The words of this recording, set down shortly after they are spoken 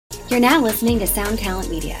You're now listening to Sound Talent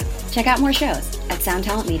Media. Check out more shows at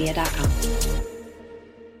soundtalentmedia.com.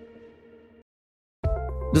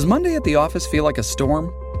 Does Monday at the office feel like a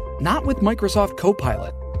storm? Not with Microsoft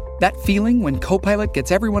Copilot. That feeling when Copilot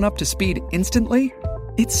gets everyone up to speed instantly?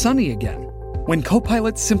 It's sunny again. When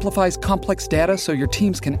Copilot simplifies complex data so your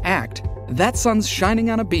teams can act, that sun's shining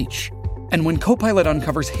on a beach. And when Copilot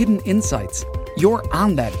uncovers hidden insights, you're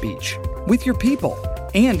on that beach with your people,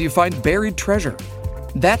 and you find buried treasure.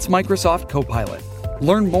 That's Microsoft Copilot.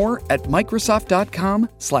 Learn more at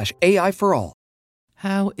Microsoft.com/AI for all.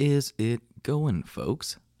 How is it going,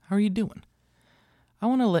 folks? How are you doing? I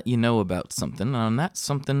want to let you know about something, and that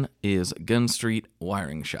something is Gun Street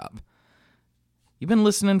Wiring Shop. You've been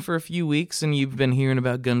listening for a few weeks, and you've been hearing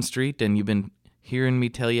about Gun Street, and you've been hearing me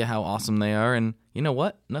tell you how awesome they are, and you know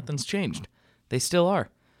what? Nothing's changed. They still are.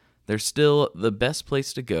 They're still the best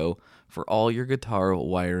place to go for all your guitar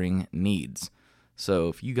wiring needs. So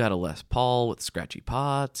if you got a Les Paul with scratchy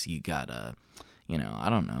pots, you got a, you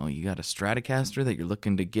got a Stratocaster that you're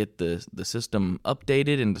looking to get the system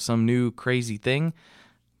updated into some new crazy thing,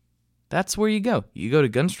 that's where you go. You go to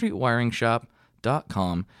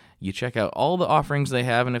gunstreetwiringshop.com, you check out all the offerings they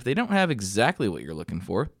have, and if they don't have exactly what you're looking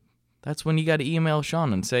for, that's when you got to email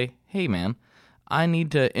Sean and say, hey man, I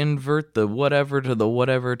need to invert the whatever to the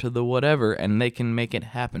whatever to the whatever, and they can make it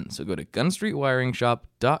happen. So go to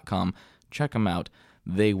gunstreetwiringshop.com, check them out.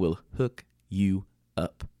 They will hook you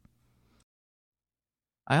up.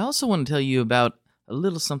 I also want to tell you about a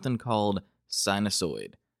little something called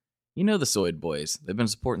Sinusoid. You know the Soid boys. They've been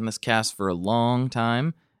supporting this cast for a long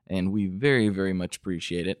time, and we very, very much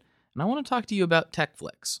appreciate it. And I want to talk to you about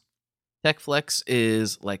TechFlex. TechFlex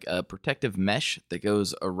is like a protective mesh that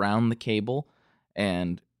goes around the cable,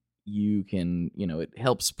 and you can, it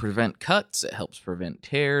helps prevent cuts, it helps prevent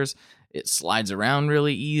tears, it slides around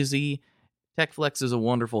really easy. TechFlex is a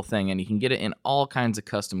wonderful thing, and you can get it in all kinds of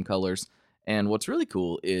custom colors. And what's really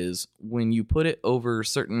cool is when you put it over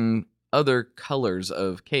certain other colors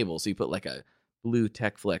of cable, so you put like a blue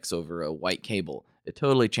TechFlex over a white cable, it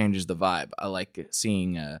totally changes the vibe. I like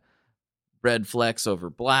seeing red flex over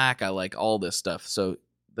black. I like all this stuff. So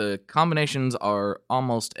the combinations are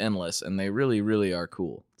almost endless, and they really, really are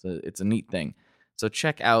cool. It's a neat thing. So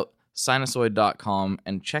check out sinusoid.com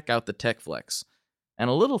and check out the TechFlex. And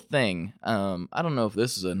a little thing, I don't know if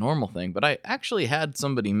this is a normal thing, but I actually had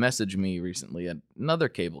somebody message me recently at another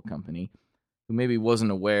cable company who maybe wasn't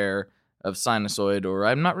aware of Sinusoid, or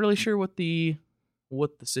I'm not really sure what the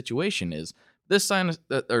situation is. This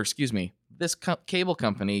cable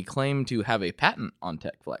company claimed to have a patent on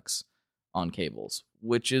TechFlex on cables,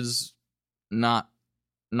 which is not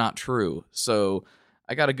true. So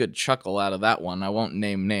I got a good chuckle out of that one. I won't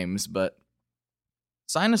name names, but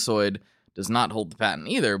Sinusoid does not hold the patent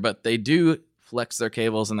either, but they do flex their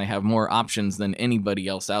cables, and they have more options than anybody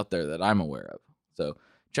else out there that I'm aware of. So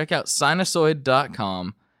check out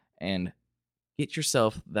sinusoid.com and get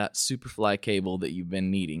yourself that Superfly cable that you've been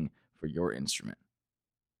needing for your instrument.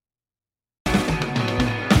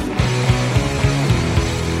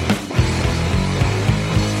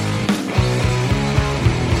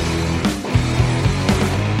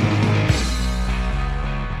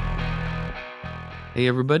 Hey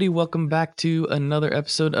everybody, welcome back to another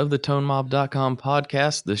episode of the ToneMob.com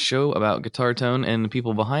podcast, the show about guitar tone and the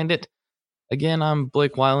people behind it. Again, I'm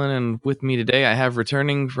Blake Weiland, and with me today I have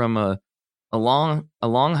returning from a long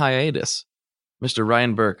hiatus, Mr.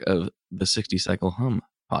 Ryan Burke of the 60 Cycle Hum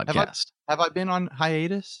podcast. Have I been on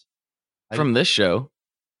hiatus? From this show?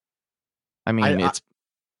 I mean,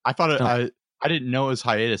 I thought I didn't know it was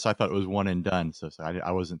hiatus. I thought it was one and done. So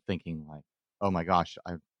I wasn't thinking like, oh my gosh,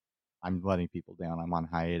 I'm letting people down. I'm on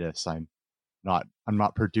hiatus. I'm not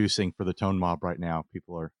producing for the Tone Mob right now.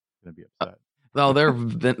 People are going to be upset. No,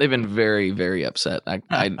 they've been very, very upset. I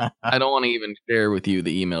don't want to even share with you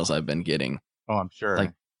the emails I've been getting. Oh, I'm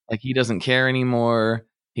sure. Like he doesn't care anymore.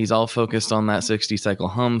 He's all focused on that 60 Cycle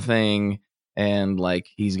Hum thing, and like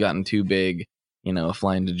he's gotten too big,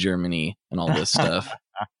 flying to Germany and all this stuff.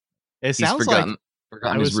 It sounds forgotten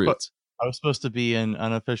his roots. I was supposed to be an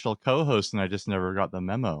unofficial co-host, and I just never got the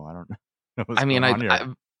memo. I don't know.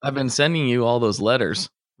 I've been sending you all those letters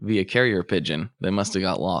via carrier pigeon. They must have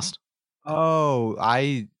got lost. Oh,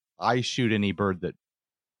 I shoot any bird that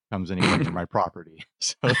comes anywhere near my property.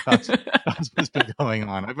 So that's what's been going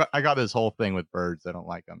on. I got this whole thing with birds. I don't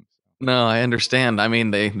like them. So. No, I understand. I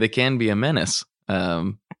mean, they can be a menace.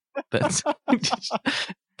 That's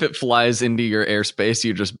if it flies into your airspace,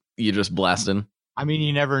 you just blasting. I mean,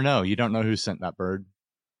 you never know. You don't know who sent that bird.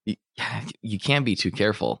 You can't be too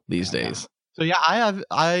careful these days. So yeah,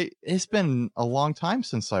 it's been a long time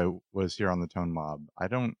since I was here on the Tone Mob. I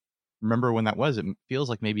don't remember when that was. It feels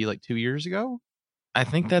like maybe like 2 years ago. I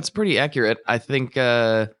think that's pretty accurate. I think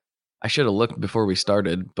I should have looked before we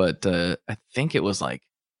started, but I think it was like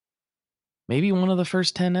maybe one of the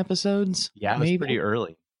first 10 episodes. Yeah, it was pretty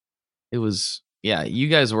early. It was, yeah, you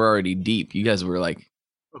guys were already deep. You guys were like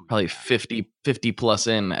probably 50 plus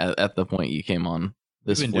in at the point you came on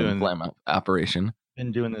this Flam operation.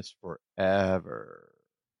 Been doing this forever.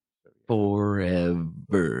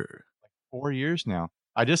 Forever. Like 4 years now.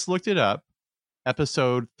 I just looked it up.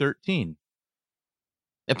 Episode 13.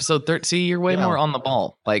 Episode 13. See, you're way more on the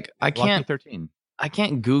ball. Like I can't 13. I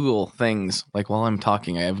can't Google things like while I'm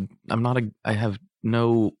talking. I have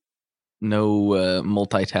no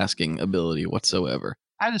multitasking ability whatsoever.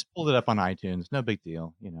 I just pulled it up on iTunes. No big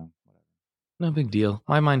deal, whatever. No big deal.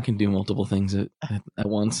 My mind can do multiple things at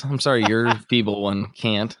once. I'm sorry, your feeble one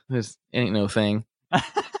can't. This ain't no thing.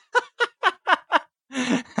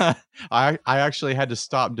 I actually had to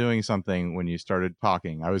stop doing something when you started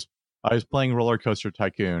talking. I was playing Roller Coaster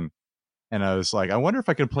Tycoon, and I was like, I wonder if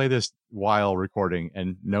I could play this while recording,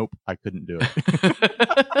 and nope, I couldn't do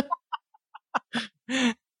it.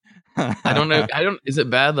 I don't know. Is it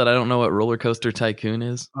bad that I don't know what Roller Coaster Tycoon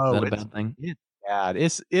is? Oh, is that a bad thing? It's bad.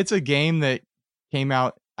 It's a game that came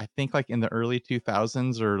out, I think, like in the early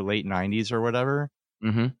 2000s or late 90s or whatever.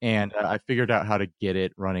 Mm-hmm. And I figured out how to get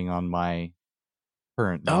it running on my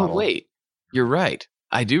current model. Oh wait, you're right.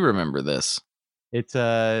 I do remember this. It's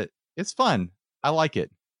fun. I like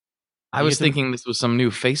it. I was thinking this was some new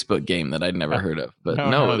Facebook game that I'd never heard of, but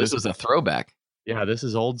no, this is a throwback. Yeah, this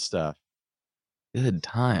is old stuff. Good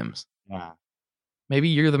times. Yeah. Maybe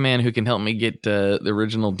you're the man who can help me get the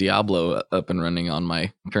original Diablo up and running on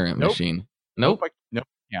my current machine. Nope. Nope.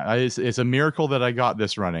 Yeah, it's a miracle that I got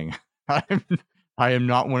this running. I am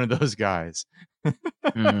not one of those guys.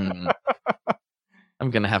 I'm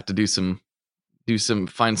gonna have to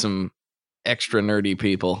find some extra nerdy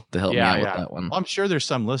people to help me out with that one. Well, I'm sure there's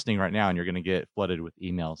some listening right now, and you're gonna get flooded with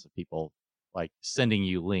emails of people like sending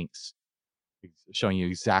you links showing you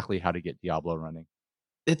exactly how to get Diablo running.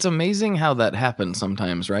 It's amazing how that happens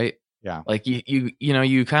sometimes, right? Yeah. Like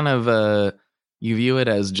you kind of you view it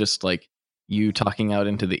as just like you talking out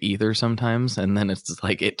into the ether sometimes, and then it's just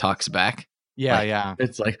like it talks back. Yeah, yeah.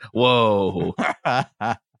 It's like, whoa.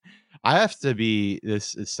 I have to be it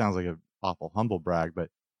sounds like an awful humble brag, but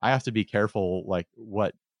I have to be careful like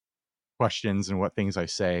what questions and what things I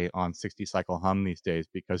say on 60 Cycle Hum these days,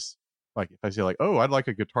 because like if I say like, oh, I'd like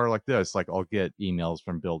a guitar like this, like I'll get emails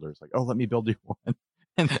from builders like, oh, let me build you one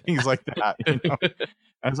and things like that.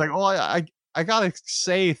 I was like, well, I gotta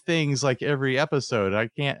say things like every episode. I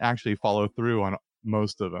can't actually follow through on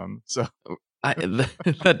most of them. So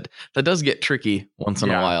that does get tricky once in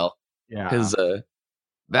a while. Yeah. Because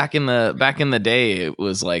back in the day, it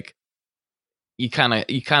was like you kind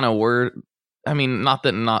of were. I mean, not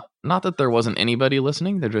that there wasn't anybody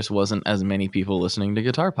listening. There just wasn't as many people listening to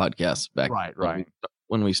guitar podcasts back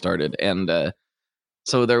when we started, and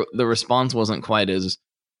so the response wasn't quite as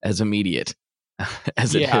immediate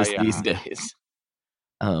as it is these days.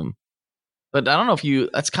 But I don't know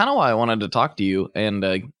if that's kind of why I wanted to talk to you and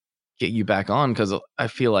get you back on, because I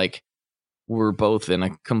feel like we're both in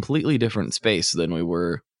a completely different space than we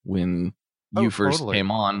were when you first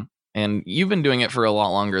came on, and you've been doing it for a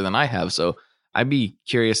lot longer than I have. So I'd be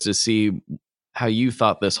curious to see how you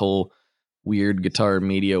thought this whole weird guitar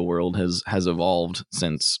media world has evolved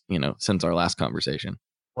since our last conversation.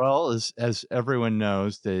 Well, as everyone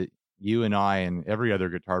knows, that you and I and every other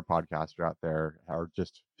guitar podcaster out there are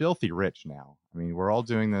just filthy rich now. I mean, we're all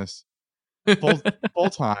doing this full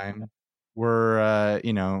time. We're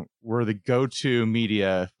we're the go-to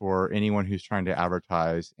media for anyone who's trying to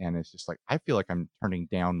advertise, and it's just like I feel like I'm turning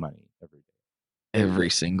down money every day.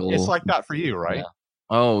 It's like that for you, right? Yeah.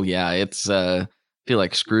 Oh yeah, it's feel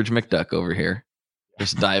like Scrooge McDuck over here,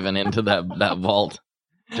 just diving into that vault,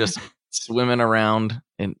 just swimming around,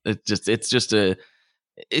 and it's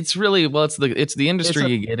really it's the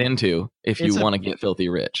industry you get into if you want to get filthy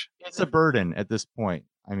rich. It's a burden at this point.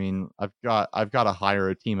 I mean, I've got to hire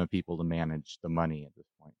a team of people to manage the money at this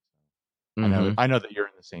point. Mm-hmm. I know that you're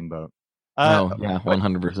in the same boat. Oh yeah,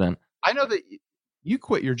 100%. I know that you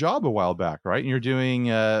quit your job a while back, right? And you're doing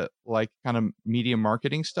like kind of media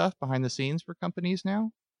marketing stuff behind the scenes for companies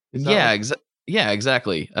now. Yeah,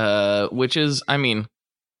 exactly. Which is, I mean,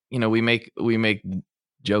 we make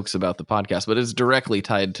jokes about the podcast, but it's directly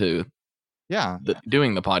tied to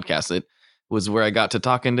doing the podcast. It was where I got to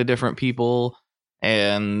talking to different people,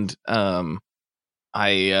 and I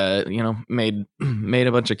made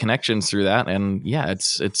a bunch of connections through that, and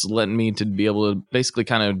it's led me to be able to basically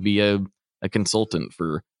kind of be a consultant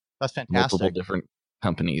for that's fantastic. multiple different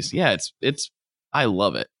companies. Yeah, it's I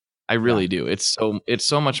love it. I really do. It's so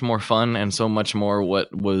much more fun and so much more what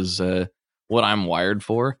I'm wired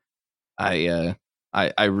for. I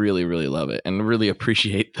really really love it and really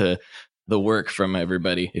appreciate the work from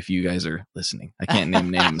everybody. If you guys are listening, I can't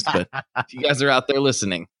name names, but if you guys are out there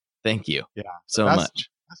listening, thank you so much.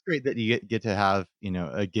 That's great that you get to have,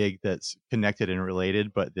 a gig that's connected and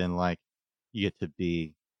related, but then like you get to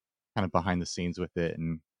be kind of behind the scenes with it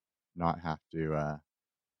and not have to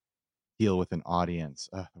deal with an audience.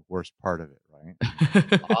 The worst part of it, right?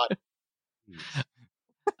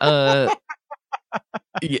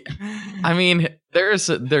 Yeah, I mean, there's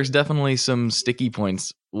definitely some sticky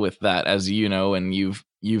points with that, as you know, and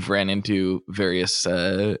you've ran into various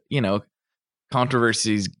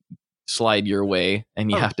controversies slide your way,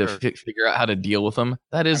 and you have to figure out how to deal with them.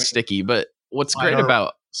 That is sticky, but what's great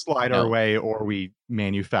about our way, or we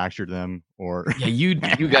manufacture them, or yeah, you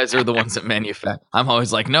guys are the ones that manufacture. I'm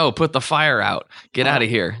always like, no, put the fire out, get out of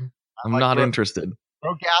here. I'm not interested.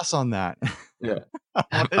 Throw gas on that. Yeah,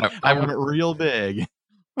 I want it real big.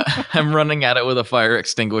 I'm running at it with a fire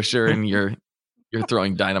extinguisher, and you're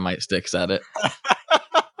throwing dynamite sticks at it.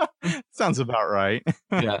 Sounds about right.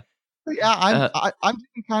 Yeah. But yeah, I'm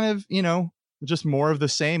doing kind of, just more of the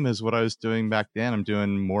same as what I was doing back then. I'm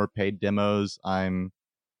doing more paid demos. I'm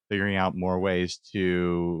figuring out more ways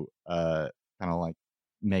to kind of like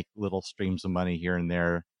make little streams of money here and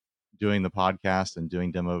there, doing the podcast and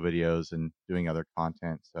doing demo videos and doing other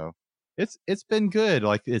content. So it's been good.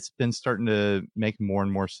 Like it's been starting to make more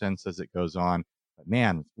and more sense as it goes on. But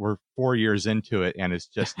man, we're 4 years into it and it's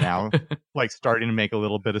just now like starting to make a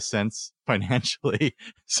little bit of sense financially.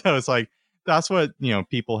 So it's like that's what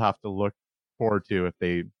people have to look forward to if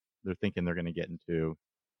they're thinking they're going to get into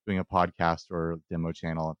doing a podcast or a demo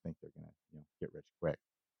channel and think they're going to get rich quick.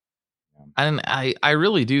 And I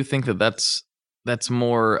really do think that's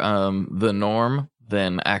more the norm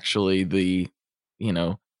than actually the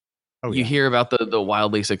you hear about the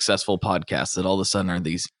wildly successful podcasts that all of a sudden are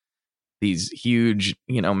these huge,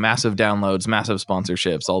 massive downloads, massive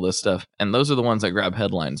sponsorships, all this stuff. And those are the ones that grab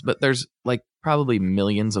headlines. But there's like probably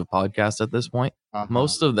millions of podcasts at this point. Uh-huh.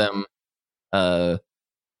 Most of them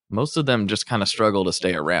just kind of struggle to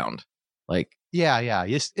stay around. Like, yeah.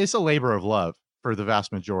 It's a labor of love for the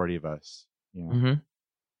vast majority of us. Mm-hmm.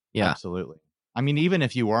 Yeah, absolutely. I mean, even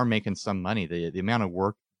if you are making some money, the amount of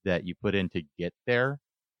work that you put in to get there,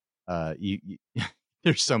 you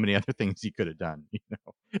there's so many other things you could have done,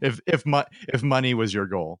 if money was your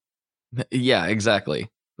goal. Yeah, exactly.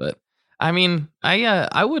 But I mean,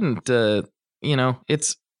 I wouldn't,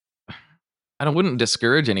 it's, I wouldn't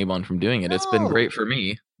discourage anyone from doing it. No. It's been great for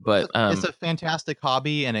me, but it's a fantastic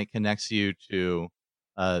hobby and it connects you to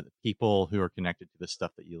people who are connected to the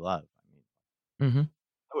stuff that you love. I mean,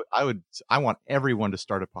 I want everyone to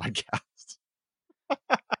start a podcast.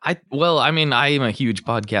 I am a huge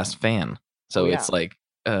podcast fan. So it's like,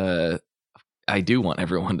 I do want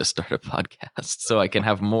everyone to start a podcast so I can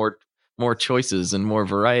have more choices and more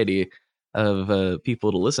variety of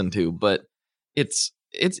people to listen to. But it's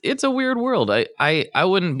a weird world. I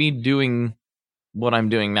wouldn't be doing what I'm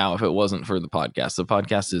doing now if it wasn't for the podcast. The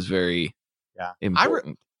podcast is very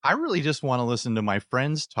important. I really just want to listen to my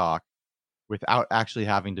friends talk without actually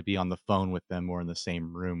having to be on the phone with them or in the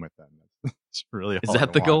same room with them. It's really is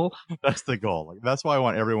that the goal? That's the goal. Like, that's why I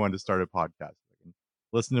want everyone to start a podcast. I can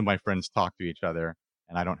listen to my friends talk to each other,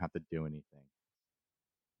 and I don't have to do anything.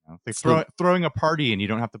 It's like throwing a party, and you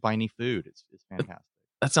don't have to buy any food. It's fantastic.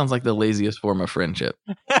 That sounds like the laziest form of friendship.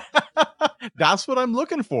 That's what I'm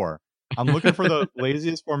looking for. I'm looking for the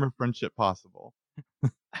laziest form of friendship possible.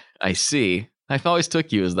 I see. I've always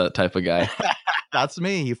took you as that type of guy. That's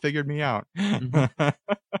me. You figured me out.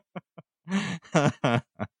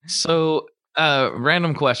 So,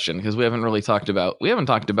 random question, because we haven't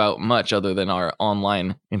talked about much other than our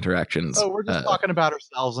online interactions. Oh, we're just talking about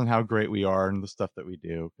ourselves and how great we are and the stuff that we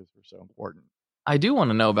do because we're so important. I do want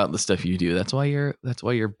to know about the stuff you do. That's why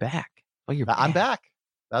you're back. I'm back.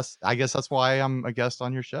 I guess that's why I'm a guest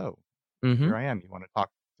on your show. Mm-hmm. Here I am. You want to talk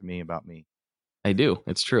to me about me? I do.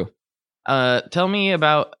 It's true. Tell me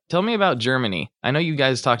about Germany. I know you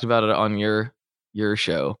guys talked about it on your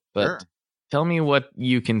show, but sure. Tell me what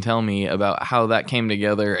you can tell me about how that came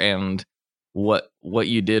together and what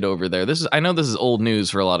you did over there. I know this is old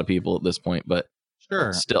news for a lot of people at this point, but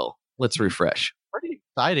sure. Still, let's refresh. Pretty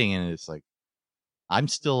exciting, and it's like I'm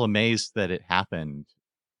still amazed that it happened.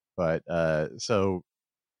 But so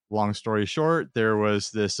long story short, there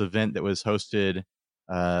was this event that was hosted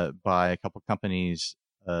by a couple companies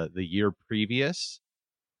the year previous,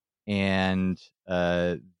 and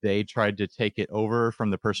they tried to take it over from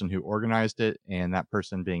the person who organized it, and that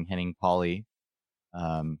person being Henning Polly,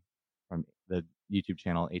 from the YouTube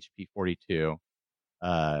channel HP42.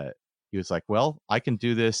 He was like, well, I can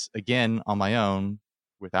do this again on my own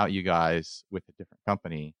without you guys, with a different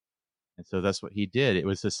company. And so that's what he did. It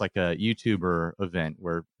was just like a YouTuber event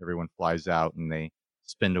where everyone flies out and they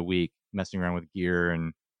spend a week messing around with gear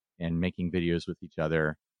and making videos with each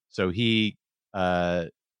other. So he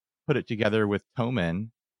put it together with Toman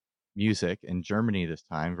Music in Germany this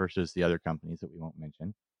time versus the other companies that we won't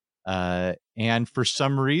mention. And for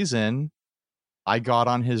some reason, I got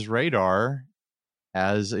on his radar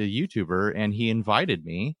as a YouTuber, and he invited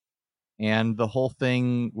me, and the whole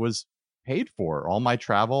thing was paid for. All my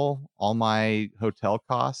travel, all my hotel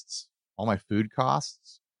costs, all my food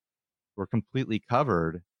costs were completely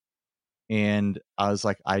covered. And I was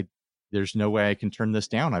like, there's no way I can turn this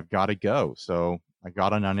down. I've got to go. So I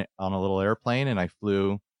got on a little airplane, and I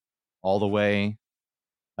flew all the way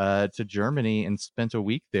to Germany and spent a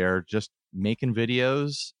week there just making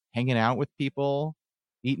videos, hanging out with people,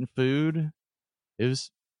 eating food. It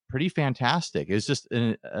was pretty fantastic. It was just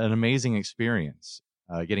an amazing experience,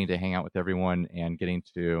 getting to hang out with everyone and getting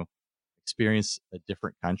to experience a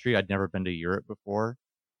different country. I'd never been to Europe before,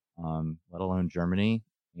 let alone Germany.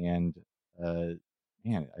 And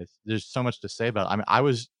man, there's so much to say about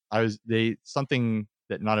it. I mean, something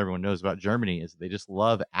that not everyone knows about Germany is they just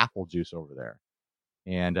love apple juice over there.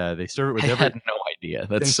 And they serve it with I had no idea.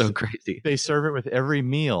 That's so crazy. They serve it with every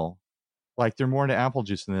meal. Like, they're more into apple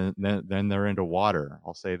juice than they're into water.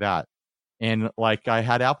 I'll say that. And like, I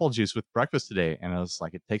had apple juice with breakfast today, and I was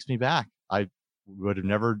like, it takes me back. I would have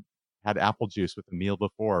never had apple juice with a meal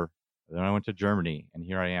before. Then I went to Germany, and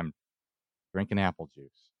here I am drinking apple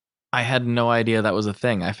juice. I had no idea that was a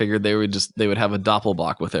thing. I figured they would have a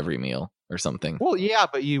Doppelbock with every meal or something. Well, yeah,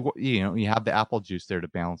 but you have the apple juice there to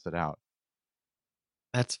balance it out.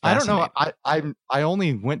 That's fascinating. I don't know. I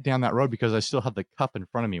only went down that road because I still had the cup in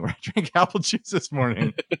front of me where I drank apple juice this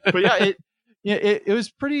morning. But yeah, it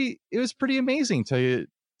was pretty amazing to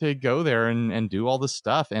go there and do all this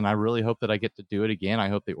stuff. And I really hope that I get to do it again. I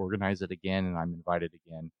hope they organize it again and I'm invited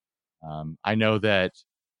again. I know that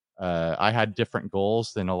I had different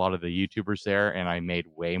goals than a lot of the YouTubers there, and I made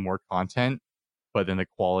way more content, but then the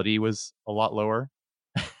quality was a lot lower.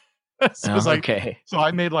 So it's like, okay. So I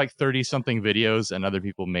made like 30 something videos, and other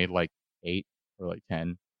people made like 8 or like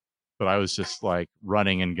 10. But I was just like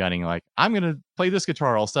running and gunning, like, I'm going to play this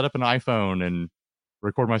guitar. I'll set up an iPhone and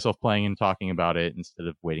record myself playing and talking about it instead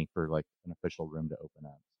of waiting for like an official room to open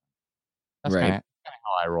up. That's right. kind of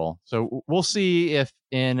how I roll. So we'll see if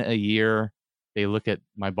in a year they look at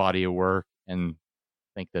my body of work and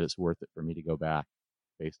think that it's worth it for me to go back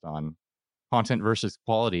based on content versus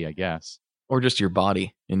quality, I guess. Or just your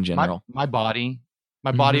body in general. My body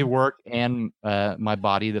of work, and my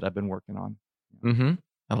body that I've been working on. Mm-hmm.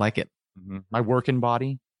 I like it. Mm-hmm. My working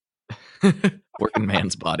body. Working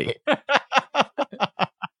man's body.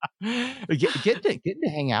 Getting to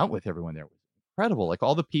hang out with everyone there was incredible. Like,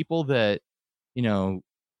 all the people that,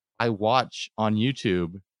 I watch on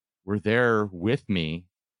YouTube were there with me,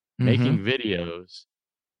 making videos,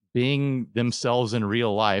 being themselves in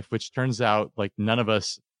real life, which turns out like none of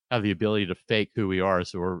us have the ability to fake who we are,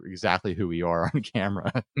 so we're exactly who we are on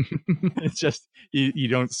camera. It's just you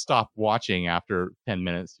don't stop watching after 10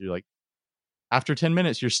 minutes. You're like, after 10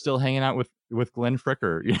 minutes, you're still hanging out with Glenn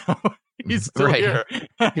Fricker. He's still here.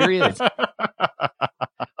 Here he is.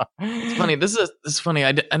 It's funny. This is funny.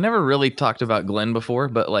 I never really talked about Glenn before,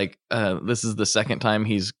 but like this is the second time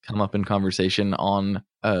he's come up in conversation on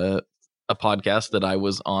a podcast that I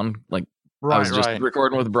was on. Like, I was just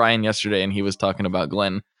recording with Brian yesterday, and he was talking about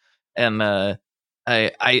Glenn. And my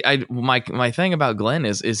thing about Glenn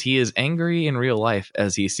is he is angry in real life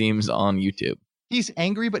as he seems on YouTube. He's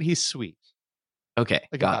angry, but he's sweet. Okay,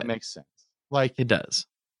 like, that makes sense. Like, it does.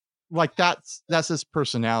 Like, that's his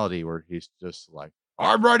personality, where he's just like,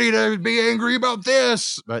 I'm ready to be angry about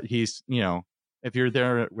this. But he's, if you're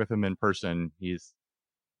there with him in person, he's,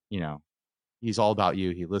 he's all about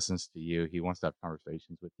you. He listens to you. He wants to have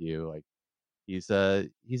conversations with you. Like, he's a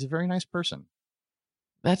very nice person.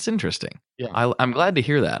 That's interesting. Yeah. I'm glad to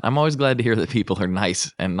hear that. I'm always glad to hear that people are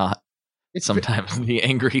nice and not sometimes the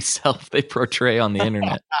angry self they portray on the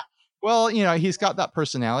internet. Well, he's got that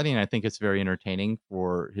personality, and I think it's very entertaining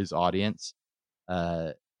for his audience.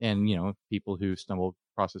 And, people who stumble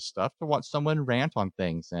across his stuff, to watch someone rant on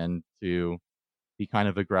things and to be kind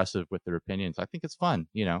of aggressive with their opinions. I think it's fun,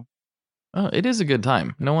 Oh, it is a good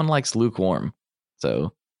time. No one likes lukewarm.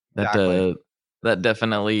 So that exactly. that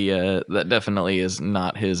definitely is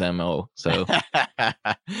not his MO. So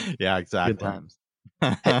yeah, exactly. good times.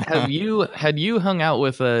 Had you hung out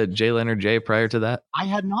with Jay Leonard Jay prior to that? I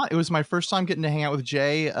had not. It was my first time getting to hang out with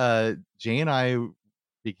Jay. Jay and I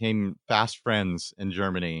became fast friends in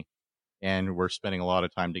Germany, and we're spending a lot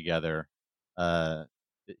of time together.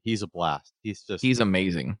 He's a blast. He's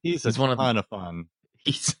amazing. He's a ton of fun.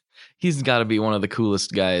 He's got to be one of the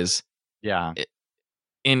coolest guys. Yeah.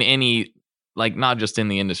 In any, like, not just in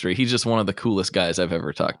the industry. He's just one of the coolest guys I've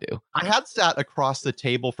ever talked to. I had sat across the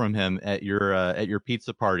table from him at your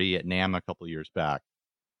pizza party at NAMM a couple years back.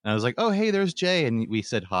 And I was like, oh, hey, there's Jay. And we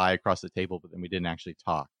said hi across the table, but then we didn't actually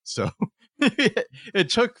talk. So it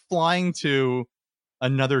took flying to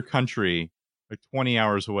another country, like 20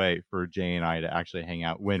 hours away, for Jay and I to actually hang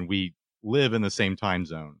out when we live in the same time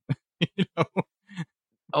zone. You know?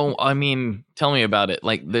 Oh, I mean, tell me about it.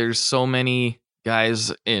 Like, there's so many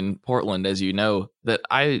guys in Portland, as you know, that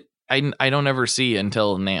I don't ever see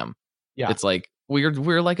until NAMM. Yeah. It's like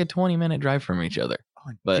we're like a 20-minute drive from each other.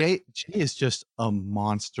 But Jay is just a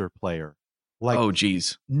monster player. Like, oh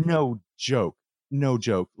geez, no joke.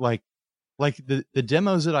 Like the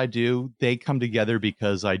demos that I do, they come together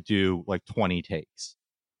because I do like 20 takes.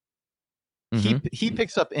 Mm-hmm. He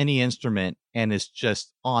picks up any instrument and is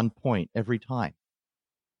just on point every time.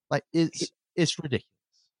 Like it's ridiculous.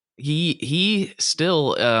 He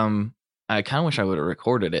still I kind of wish I would have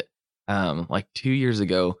recorded it like 2 years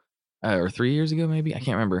ago or 3 years ago maybe, I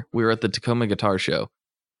can't remember. We were at the Tacoma Guitar Show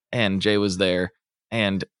and Jay was there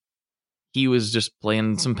and he was just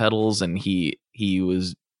playing some pedals and he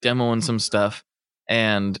was demoing some stuff,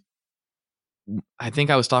 and I think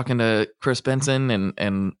I was talking to Chris Benson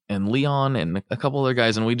and Leon and a couple other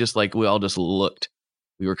guys, and we all just looked.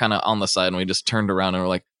 We were kind of on the side and we just turned around and we're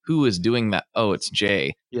like, who is doing that? Oh, it's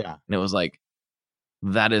Jay. Yeah. And it was like,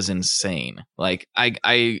 that is insane. Like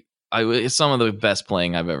it's some of the best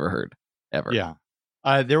playing I've ever heard ever. Yeah.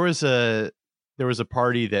 There was a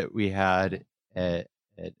party that we had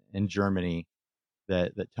in Germany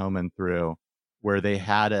that Toman threw, where they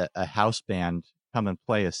had a house band come and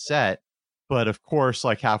play a set. But of course,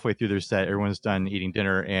 like halfway through their set, everyone's done eating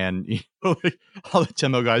dinner, and like, all the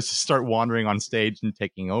demo guys just start wandering on stage and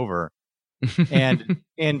taking over.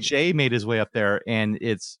 And Jay made his way up there, and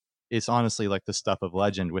it's honestly like the stuff of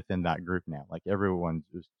legend within that group now. Like everyone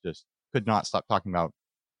just could not stop talking about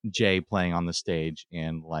Jay playing on the stage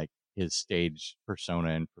and like his stage persona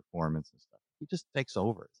and performance and stuff. He just takes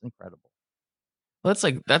over. It's incredible. Well,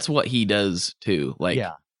 that's what he does too. Like,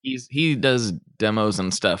 yeah. He does demos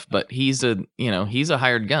and stuff, but he's a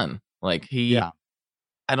hired gun. Like I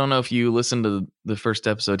don't know if you listened to the first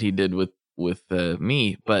episode he did with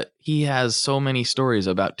me, but he has so many stories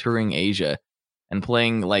about touring Asia and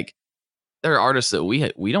playing. Like, there are artists that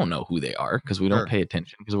we don't know who they are because we don't pay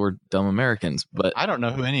attention because we're dumb Americans. But I don't know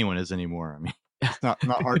who anyone is anymore. I mean, it's not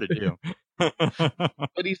hard to do.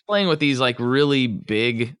 But he's playing with these like really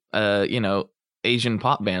big, Asian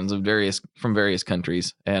pop bands from various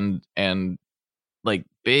countries and like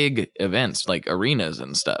big events like arenas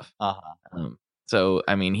and stuff. So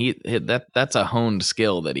I mean, that's a honed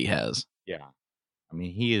skill that he has. Yeah, I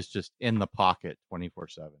mean, he is just in the pocket 24/7.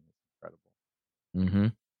 It's incredible. Mm-hmm.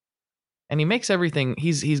 And he makes everything.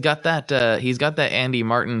 He's got that Andy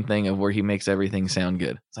Martin thing of where he makes everything sound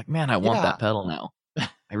good. It's like, man, I want that pedal now.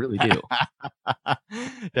 I really do.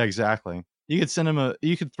 Yeah, exactly. You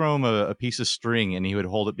could throw him a piece of string and he would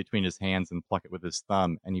hold it between his hands and pluck it with his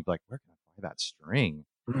thumb, and he'd be like, where can I buy that string?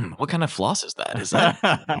 What kind of floss is that? Is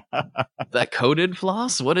that coated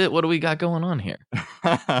floss? What do we got going on here?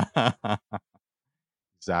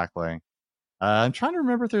 Exactly. I'm trying to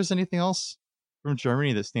remember if there's anything else from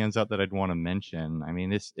Germany that stands out that I'd want to mention. I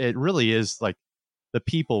mean, it really is like the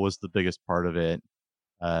people was the biggest part of it.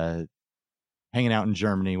 Hanging out in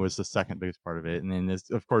Germany was the second biggest part of it. And then,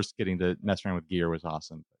 of course, getting to mess around with gear was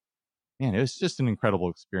awesome. But, man, it was just an incredible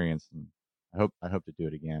experience. And I hope to do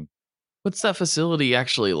it again. What's that facility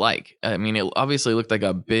actually like? I mean, it obviously looked like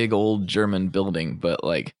a big old German building, but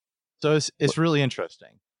like... So it's really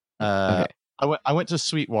interesting. Okay. I went to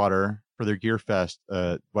Sweetwater for their Gear Fest,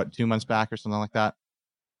 2 months back or something like that.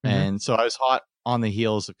 Mm-hmm. And so I was hot on the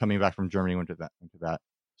heels of coming back from Germany, went to that.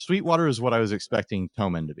 Sweetwater is what I was expecting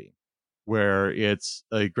Toman to be, where it's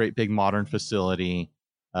a great big modern facility,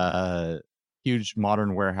 huge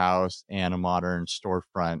modern warehouse, and a modern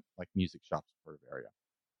storefront, like music shop sort of area.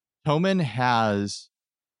 Toman has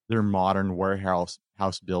their modern warehouse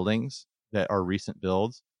buildings that are recent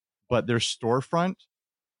builds, but their storefront,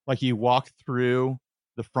 like you walk through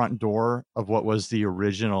the front door of what was the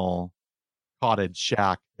original cottage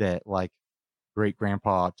shack that like great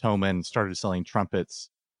grandpa Toman started selling trumpets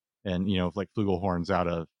and, like flugelhorns out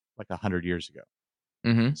of like 100 years ago.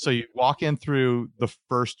 Mm-hmm. So you walk in through the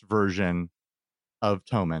first version of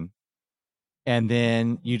Toman, and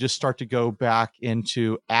then you just start to go back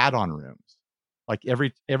into add-on rooms. Like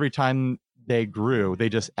every time they grew, they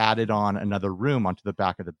just added on another room onto the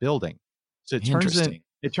back of the building. So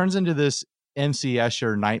it turns into this MC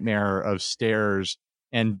Escher nightmare of stairs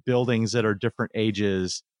and buildings that are different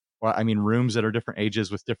ages, or I mean rooms that are different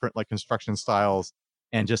ages with different like construction styles,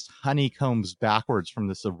 and just honeycombs backwards from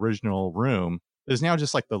this original room. There's now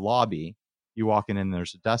just like the lobby. You walk in and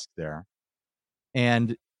there's a desk there.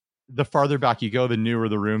 And the farther back you go, the newer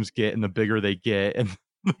the rooms get and the bigger they get and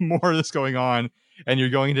the more that's going on. And you're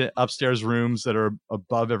going to upstairs rooms that are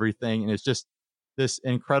above everything. And it's just this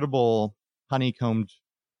incredible honeycombed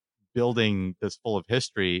building that's full of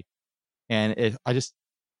history. And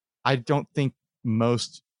I don't think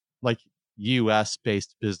most like US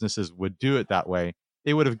based businesses would do it that way.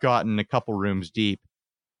 They would have gotten a couple rooms deep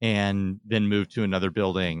and then moved to another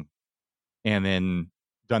building and then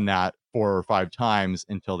done that 4 or 5 times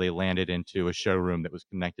until they landed into a showroom that was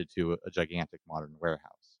connected to a gigantic modern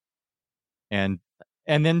warehouse. And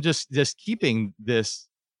then just keeping this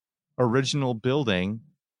original building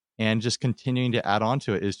and just continuing to add on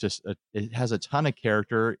to it is just it has a ton of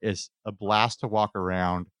character. It's a blast to walk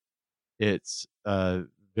around. It's a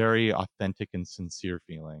very authentic and sincere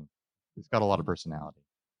feeling. It's got a lot of personality.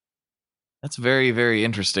 That's very, very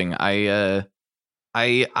interesting. I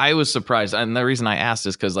was surprised, and the reason I asked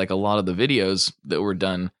is because like a lot of the videos that were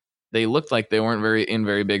done, they looked like they weren't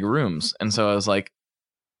very big rooms, and so I was like,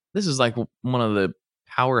 this is like one of the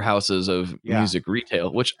powerhouses of music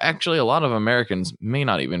retail, which actually a lot of Americans may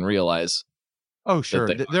not even realize. Oh, sure,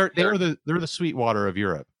 they're the Sweetwater of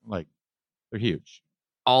Europe. Like they're huge.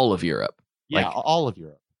 All of Europe. Yeah, like, all of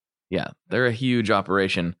Europe. Yeah, they're a huge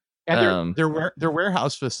operation. And their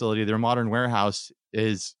warehouse facility, their modern warehouse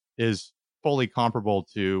is fully comparable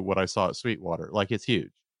to what I saw at Sweetwater. Like it's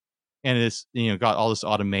huge. And it's, got all this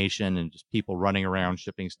automation and just people running around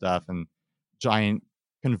shipping stuff and giant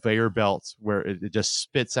conveyor belts where it just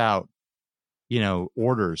spits out,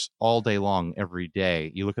 orders all day long every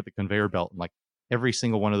day. You look at the conveyor belt and like every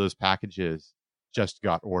single one of those packages just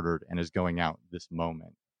got ordered and is going out this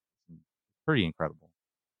moment. Pretty incredible.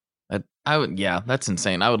 That's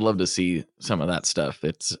insane. I would love to see some of that stuff.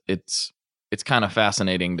 It's kind of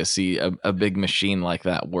fascinating to see a big machine like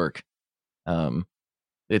that work.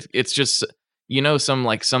 It's just,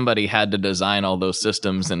 somebody had to design all those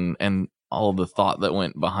systems and all the thought that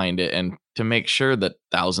went behind it, and to make sure that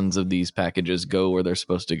thousands of these packages go where they're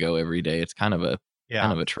supposed to go every day. It's kind of a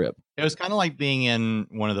trip. It was kind of like being in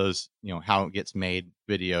one of those, how it gets made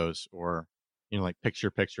videos, or, like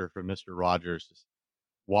picture from Mr. Rogers, just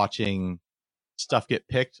watching stuff get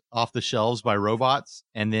picked off the shelves by robots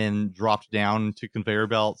and then dropped down to conveyor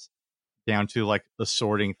belts, down to like the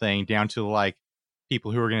sorting thing, down to like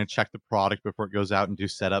people who are going to check the product before it goes out and do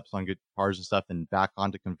setups on good cars and stuff, and back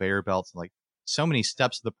onto conveyor belts. Like so many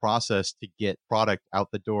steps of the process to get product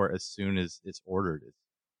out the door as soon as it's ordered. It's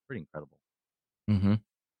pretty incredible. Mm-hmm.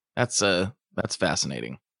 That's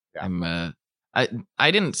fascinating. Yeah.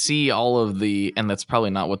 I didn't see all of the, and that's probably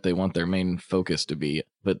not what they want their main focus to be,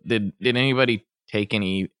 but did anybody take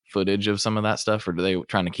any footage of some of that stuff, or are they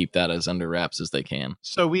trying to keep that as under wraps as they can?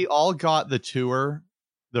 So we all got the tour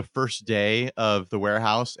the first day of the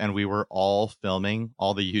warehouse, and we were all filming.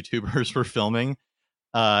 All the YouTubers were filming.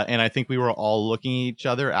 And I think we were all looking at each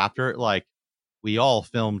other after it, like, we all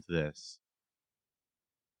filmed this.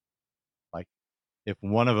 Like, if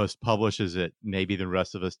one of us publishes it, maybe the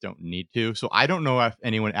rest of us don't need to. So I don't know if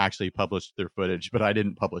anyone actually published their footage, but I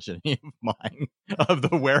didn't publish any of mine of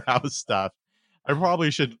the warehouse stuff. I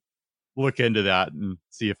probably should look into that and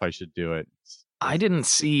see if I should do it. I didn't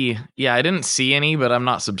see any, but I'm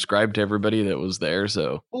not subscribed to everybody that was there.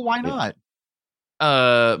 So, well, why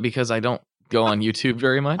not? Because I don't go on YouTube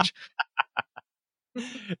very much.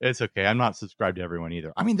 It's okay. I'm not subscribed to everyone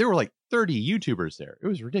either. I mean, there were like 30 YouTubers there. It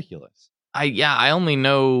was ridiculous. I only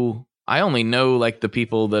know like the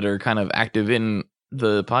people that are kind of active in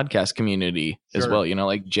the podcast community as well.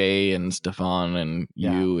 Like Jay and Stefan and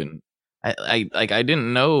you, and I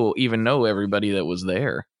didn't even know everybody that was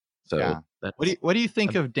there. So yeah. What do you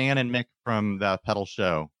think of Dan and Mick from the Pedal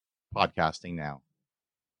Show podcasting now?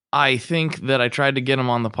 I think that I tried to get them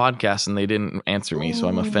on the podcast and they didn't answer me, so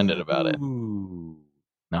I'm offended about it. No,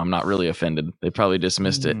 I'm not really offended. They probably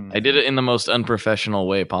dismissed it. I did it in the most unprofessional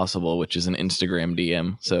way possible, which is an Instagram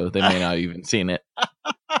DM, so they may not have even seen it.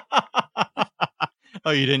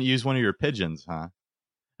 Oh, you didn't use one of your pigeons, huh?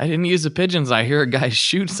 I didn't use the pigeons. I hear a guy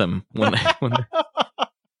shoots them when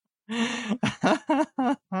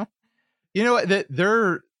You know what?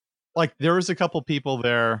 They're like, there was a couple people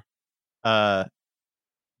there that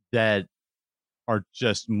are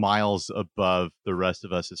just miles above the rest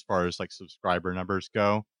of us as far as like subscriber numbers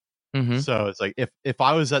go. Mm-hmm. So it's like if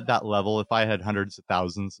I was at that level, if I had hundreds of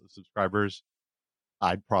thousands of subscribers,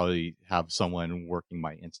 I'd probably have someone working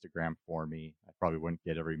my Instagram for me. I probably wouldn't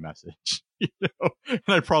get every message, and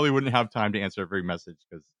I probably wouldn't have time to answer every message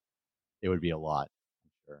because it would be a lot.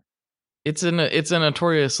 I'm sure. It's a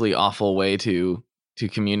notoriously awful way to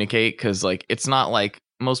communicate, because like it's not like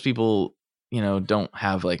most people don't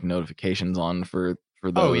have like notifications on for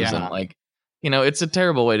those. Oh, yeah. And like it's a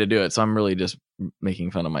terrible way to do it. So I'm really just making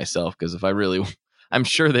fun of myself, because if I really I'm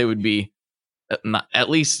sure they would be not, at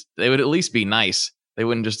least be nice. They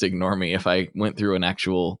wouldn't just ignore me if I went through an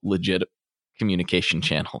actual legit communication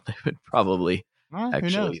channel. They would probably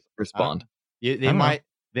actually respond. They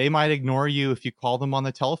might ignore you if you call them on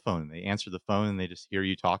the telephone. They answer the phone and they just hear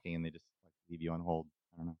you talking and they just leave you on hold.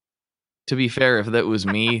 I don't know. To be fair, if that was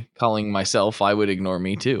me calling myself, I would ignore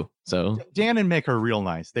me too. So Dan and Mick are real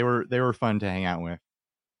nice. They were fun to hang out with.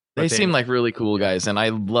 They seem like really cool guys, and I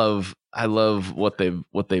love what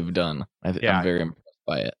they've done. I'm very impressed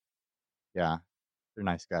by it. Yeah, they're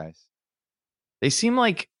nice guys. They seem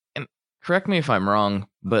like, and correct me if I'm wrong,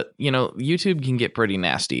 but YouTube can get pretty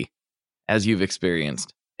nasty, as you've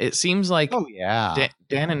experienced. It seems like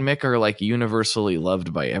Dan and Mick are like universally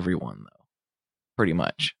loved by everyone, though. Pretty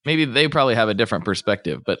much. Maybe they probably have a different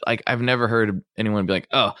perspective, but like I've never heard anyone be like,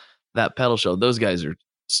 "Oh, that pedal show, those guys are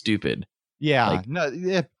stupid." Yeah,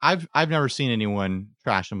 no, I've never seen anyone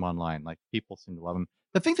trash them online. Like, people seem to love them.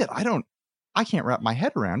 The thing that I can't wrap my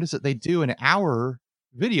head around is that they do an hour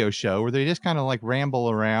video show where they just kind of like ramble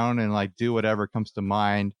around and like do whatever comes to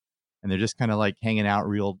mind, and they're just kind of like hanging out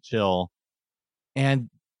real chill, and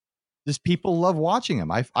just people love watching them.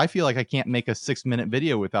 I feel like I can't make a 6-minute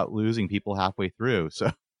video without losing people halfway through.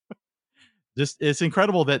 So just it's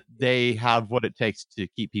incredible that they have what it takes to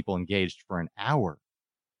keep people engaged for an hour.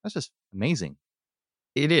 That's just amazing.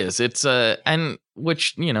 It is. It's and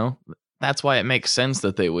which, that's why it makes sense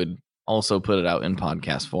that they would also put it out in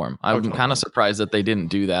podcast form. I'm kind of surprised that they didn't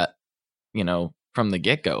do that, from the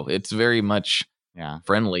get-go. It's very much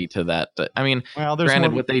friendly to that. I mean,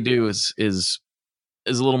 granted, what they do is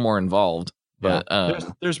a little more involved, but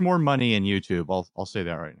there's more money in YouTube. I'll say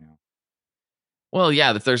that right now. Well,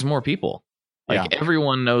 yeah, that there's more people. Like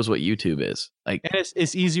everyone knows what YouTube is. Like, and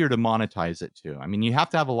it's easier to monetize it too. I mean, you have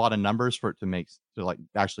to have a lot of numbers for it to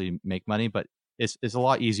actually make money, but it's a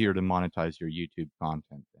lot easier to monetize your YouTube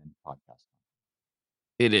content than podcast.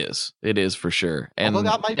 It is for sure. And although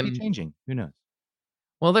that might be changing, who knows?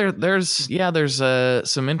 Well, there's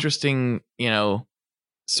some interesting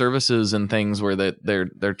services and things where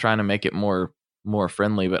they're trying to make it more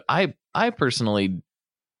friendly, but I personally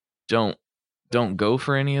don't go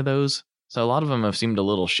for any of those. So a lot of them have seemed a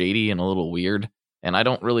little shady and a little weird, and I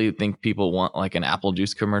don't really think people want like an apple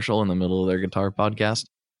juice commercial in the middle of their guitar podcast.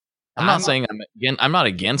 I'm not saying I'm not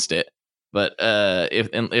against it, but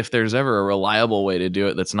if there's ever a reliable way to do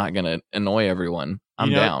it that's not going to annoy everyone,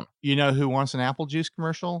 I'm down. You know who wants an apple juice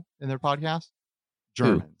commercial in their podcast?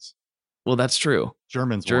 Germans. Who? Well, that's true.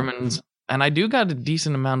 Germans, and I do got a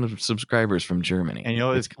decent amount of subscribers from Germany. And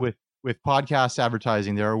with podcast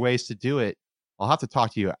advertising, there are ways to do it. I'll have to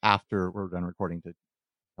talk to you after we're done recording to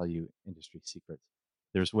tell you industry secrets.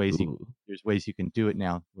 There's ways you can do it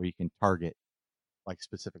now where you can target like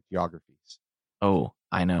specific geographies. Oh,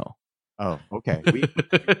 I know. Oh, okay. We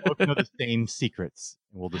both know the same secrets,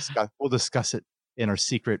 and we'll discuss it in our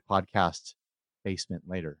secret podcast basement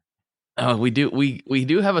later. Oh, we do. We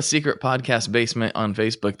do have a secret podcast basement on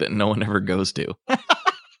Facebook that no one ever goes to.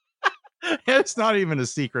 It's not even a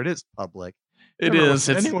secret; it's public. It is.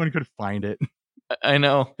 Anyone could find it. I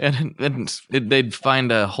know, and they'd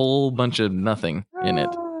find a whole bunch of nothing in it.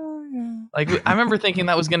 Yeah. Like, I remember thinking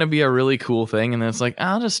that was going to be a really cool thing, and then it's like,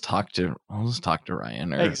 I'll just talk to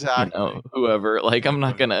Ryan or whoever. Like, I'm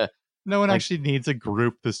not gonna. No one actually needs a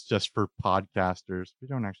group that's just for podcasters. We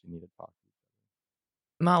don't actually need to talk.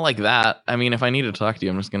 Not like that. I mean, if I need to talk to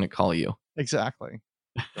you, I'm just going to call you. Exactly.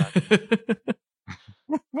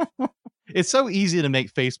 It's so easy to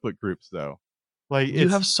make Facebook groups, though. Like, you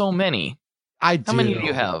have so many. I do. How many do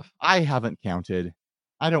you have? I haven't counted.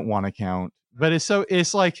 I don't want to count. But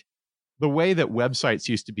it's like the way that websites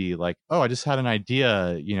used to be like, oh, I just had an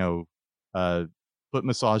idea,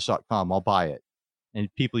 footmassage.com, I'll buy it. And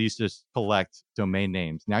people used to just collect domain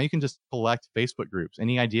names. Now you can just collect Facebook groups.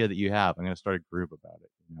 Any idea that you have, I'm going to start a group about it,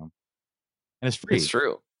 And it's free. It's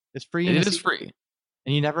true. It's free. It is free.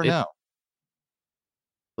 And you never know.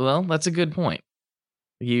 Well, that's a good point.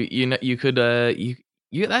 You could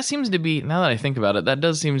that seems to be, now that I think about it, that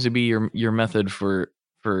does seems to be your method for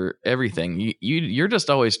everything. You're just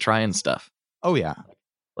always trying stuff. Oh yeah.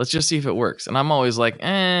 Let's just see if it works. And I'm always like,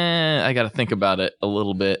 I got to think about it a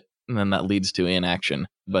little bit, and then that leads to inaction.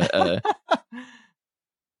 But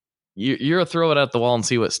you're a throw it at the wall and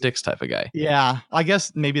see what sticks type of guy. Yeah, I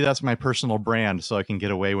guess maybe that's my personal brand, so I can get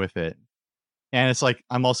away with it. And it's like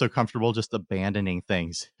I'm also comfortable just abandoning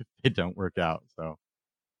things if they don't work out. So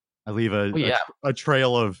I leave a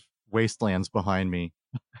trail of wastelands behind me.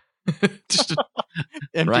 Just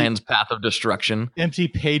Ryan's path of destruction. Empty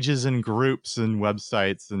pages and groups and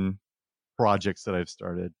websites and projects that I've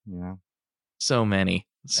started. So many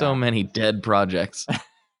dead projects.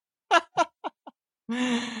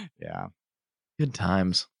 Yeah. Good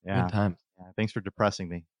times. Yeah. Good times. Yeah. Thanks for depressing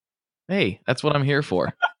me. Hey, that's what I'm here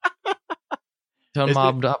for.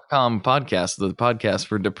 ToneMob.com podcast, the podcast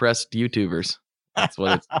for depressed YouTubers. That's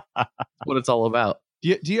what it's all about.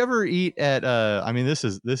 Do you ever eat at I mean this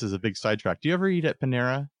is a big sidetrack. Do you ever eat at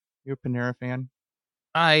Panera? You a Panera fan?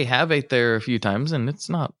 I have ate there a few times and it's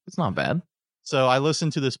not bad. So I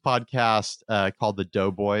listened to this podcast called The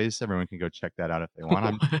Doughboys. Everyone can go check that out if they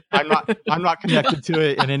want. I'm not connected to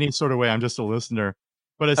it in any sort of way. I'm just a listener.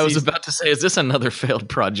 But I was about to say, is this another failed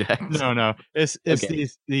project? No. It's Okay.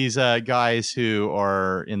 these guys who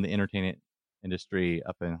are in the entertainment industry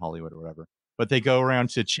up in Hollywood or whatever. But they go around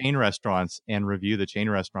to chain restaurants and review the chain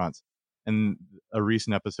restaurants. And a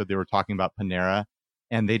recent episode, they were talking about Panera,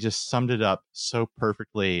 and they just summed it up so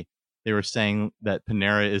perfectly. They were saying that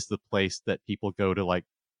Panera is the place that people go to like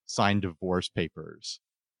sign divorce papers.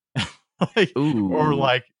 Or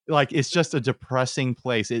like it's just a depressing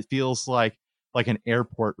place. It feels like an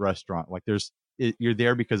airport restaurant. Like you're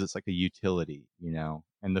there because it's like a utility,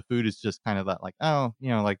 and the food is just kind of that like, oh,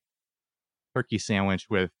 like turkey sandwich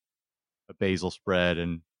with a basil spread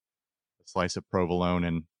and a slice of provolone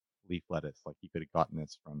and leaf lettuce. Like you could have gotten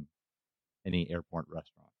this from any airport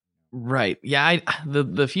restaurant. Right. Yeah.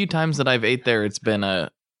 The few times that I've ate there, it's been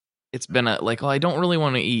a like, well, I don't really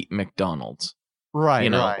want to eat McDonald's. Right.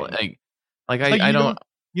 Right. Like I don't.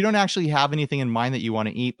 You don't actually have anything in mind that you want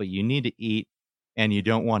to eat, but you need to eat, and you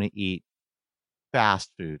don't want to eat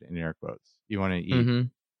fast food in air quotes. You want to eat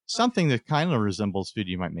something that kind of resembles food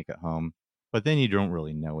you might make at home, but then you don't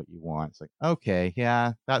really know what you want. It's like, okay,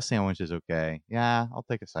 yeah, that sandwich is okay. Yeah, I'll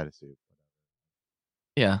take a side of soup.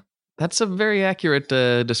 Yeah, that's a very accurate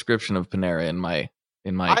description of Panera in my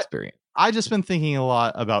experience. I just been thinking a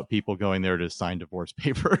lot about people going there to sign divorce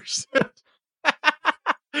papers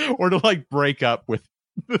or to like break up with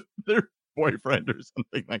their boyfriend or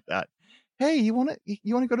something like that. Hey, you want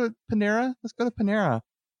to go to Panera? Let's go to Panera.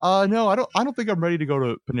 No, I don't think I'm ready to go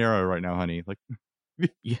to Panera right now, honey. Like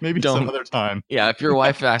maybe some other time. Yeah, if your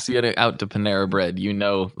wife asks you out to Panera Bread, you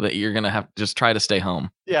know that you're gonna have to just try to stay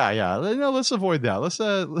home. Yeah. No, let's avoid that. Let's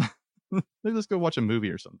go watch a movie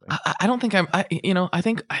or something. I don't think I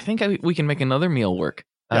think we can make another meal work.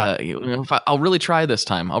 Yeah. I'll really try this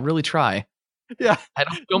time. I'll really try. Yeah.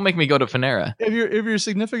 Don't make me go to Panera. If your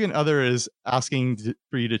significant other is asking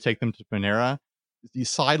for you to take them to Panera, you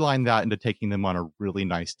sideline that into taking them on a really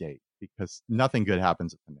nice date, because nothing good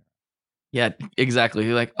happens at Panera. Yeah, exactly.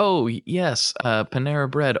 You're like, oh yes, Panera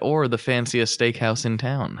Bread or the fanciest steakhouse in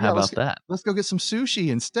town. How about that? Let's go get some sushi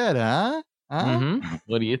instead, huh? Mm-hmm.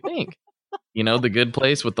 What do you think? The good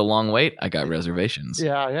place with the long wait? I got reservations.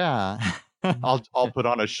 Yeah. I'll put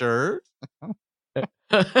on a shirt.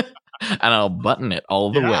 And I'll button it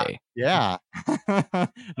all the way. Yeah.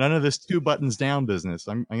 None of this 2 buttons down business.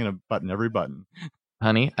 I'm going to button every button.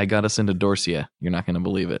 Honey, I got us into Dorsia. You're not going to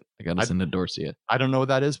believe it. I got us into Dorsia. I don't know what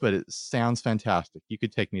that is, but it sounds fantastic. You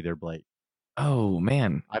could take me there, Blake. Oh,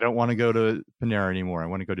 man. I don't want to go to Panera anymore. I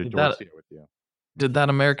want to go to Dorsia with you. Did that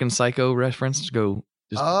American Psycho reference go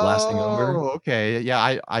just blasting over? Oh, okay.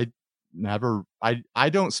 Yeah, I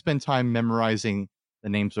don't spend time memorizing the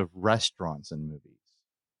names of restaurants in movies.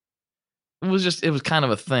 It was kind of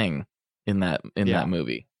a thing in that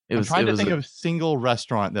movie. I'm trying to think of a single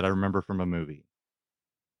restaurant that I remember from a movie.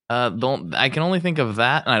 I can only think of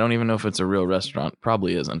that, and I don't even know if it's a real restaurant.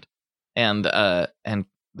 Probably isn't. And the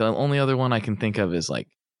only other one I can think of is like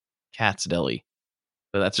Cat's Deli,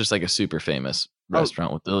 but that's just like a super famous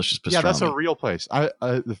restaurant with delicious pastrami. Yeah, that's a real place.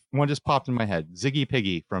 The one just popped in my head. Ziggy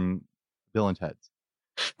Piggy from Bill and Ted's.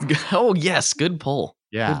 Oh yes, good pull.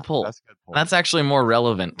 Yeah, good pull. That's a good pull. That's actually more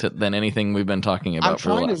relevant than anything we've been talking about for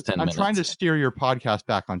the last 10 minutes. I'm trying to steer your podcast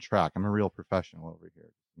back on track. I'm a real professional over here.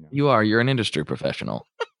 You are. You're an industry professional.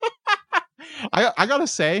 I gotta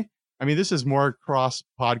say, I mean, this is more cross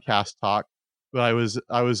podcast talk, but I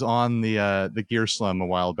was on the Gear Slum a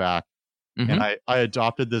while back, and I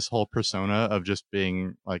adopted this whole persona of just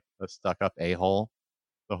being like a stuck up a-hole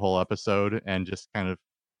the whole episode, and just kind of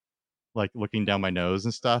like looking down my nose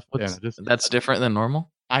and stuff. And That's different than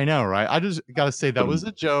normal? I know, right? I just gotta say that was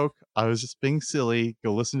a joke. I was just being silly.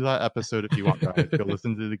 Go listen to that episode if you want, guys. Go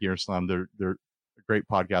listen to the Gear Slum. They're a great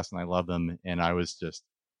podcast, and I love them. And I was just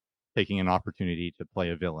taking an opportunity to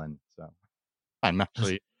play a villain. So I'm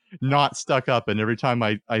actually not stuck up. And every time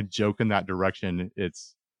I joke in that direction,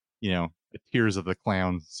 it's, you know, a Tears of the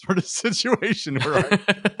Clown sort of situation where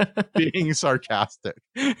I'm being sarcastic.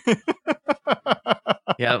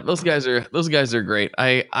 Yeah, those guys are great.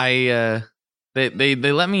 They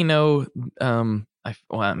let me know.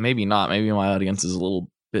 Well, maybe not. Maybe my audience is a little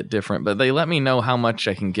bit different, but they let me know how much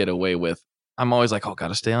I can get away with. I'm always like, oh,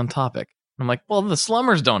 gotta stay on topic. I'm like, well, the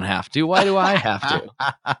slummers don't have to. Why do I have to?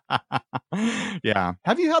 Yeah.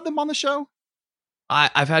 Have you had them on the show?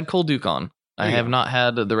 I've had Cole Duke on. I have not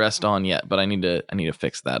had the rest on yet, but I need to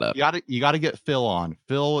fix that up. You gotta get Phil on.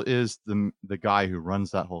 Phil is the guy who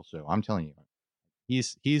runs that whole show. I'm telling you,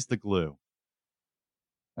 he's the glue.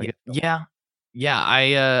 Yeah.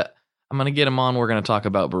 I'm gonna get him on. We're gonna talk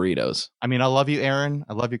about burritos. I mean, I love you, Aaron.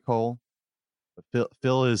 I love you, Cole. But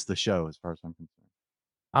Phil is the show as far as I'm concerned.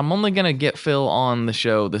 I'm only gonna get Phil on the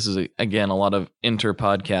show. This is again a lot of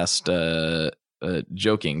inter-podcast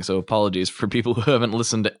joking, so apologies for people who haven't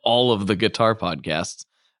listened to all of the guitar podcasts.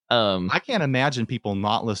 I can't imagine people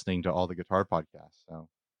not listening to all the guitar podcasts. So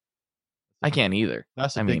I can't either.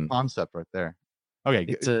 That's a big concept right there.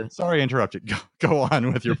 Okay, sorry I interrupted. Go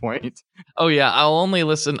on with your point. Oh yeah, I'll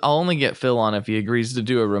only get Phil on if he agrees to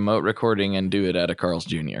do a remote recording and do it at a Carl's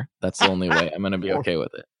Jr. That's the only way I'm going to be okay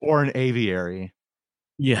with it. Or an aviary.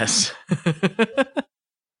 Yes.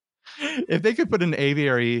 If they could put an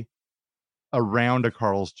aviary around a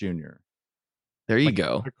Carl's Jr. There you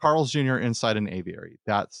go. A Carl's Jr. inside an aviary.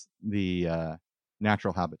 That's the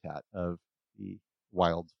natural habitat of the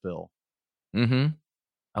wild Phil. Mm-hmm.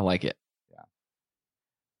 I like it.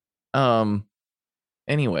 Yeah.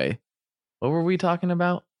 Anyway, what were we talking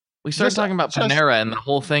about? We started talking about Panera, and the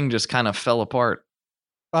whole thing just kind of fell apart.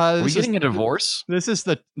 Are we getting a divorce? This is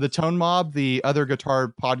the Tone Mob, the other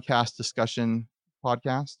guitar podcast discussion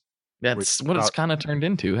podcast. That's what it's kind of turned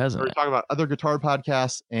into, hasn't it? We're talking about other guitar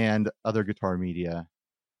podcasts and other guitar media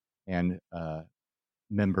and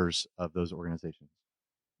members of those organizations.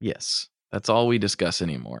 Yes. That's all we discuss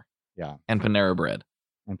anymore. Yeah. And Panera Bread.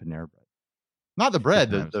 Not the bread,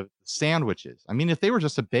 the sandwiches. I mean, if they were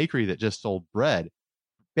just a bakery that just sold bread,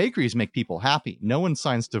 bakeries make people happy. No one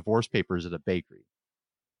signs divorce papers at a bakery.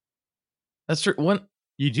 That's true. When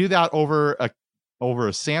you do that over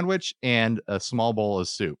a sandwich and a small bowl of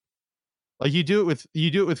soup. Like you do it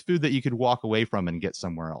with food that you could walk away from and get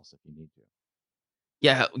somewhere else if you need to.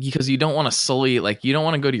 Yeah, because you don't want to solely you don't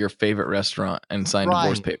want to go to your favorite restaurant and sign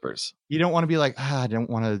divorce papers. You don't want to be like, I don't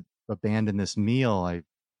want to abandon this meal. I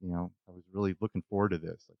was really looking forward to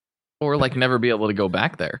this. Or never be able to go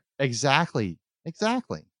back there. Exactly.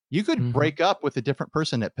 You could break up with a different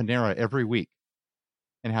person at Panera every week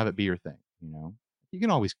and have it be your thing.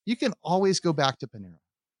 You can always go back to Panera.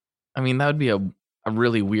 I mean, that would be a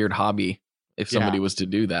really weird hobby if somebody was to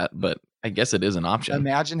do that, but I guess it is an option.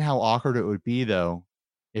 Imagine how awkward it would be though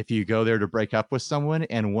if you go there to break up with someone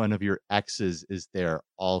and one of your exes is there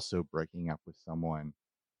also breaking up with someone,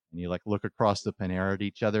 and you look across the Panera at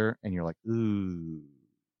each other and you're like, ooh.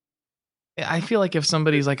 I feel like if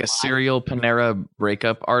somebody's a serial Panera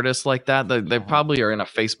breakup artist like that, they probably are in a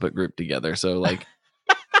Facebook group together. So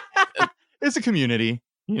it's a community,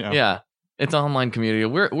 Yeah, it's an online community.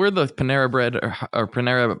 We're the Panera Bread or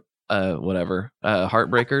Panera whatever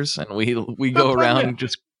Heartbreakers, and we go around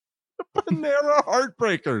just Panera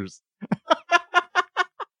Heartbreakers.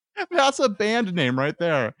 That's a band name right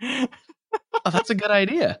there. Oh, that's a good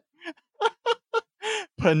idea.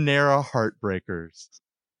 Panera Heartbreakers.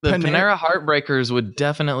 The Panera Heartbreakers would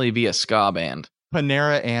definitely be a ska band.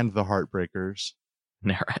 Panera and the Heartbreakers.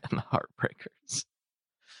 Panera and the Heartbreakers.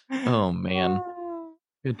 Oh man,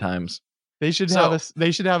 good times. They should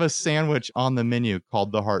have a sandwich on the menu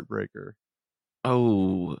called the Heartbreaker.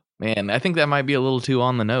 Oh man, I think that might be a little too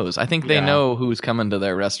on the nose. I think they know who's coming to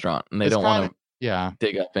their restaurant, and they don't want to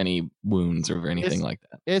dig up any wounds or anything like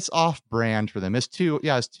that. It's off brand for them. It's too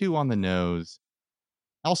on the nose.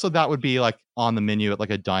 Also, that would be on the menu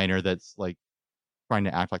at a diner that's trying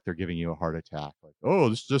to act like they're giving you a heart attack. Oh,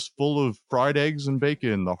 this is just full of fried eggs and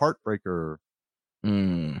bacon, the Heartbreaker.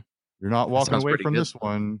 You're not walking away from this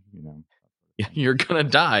one. You're gonna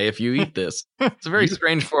die if you eat this. It's a very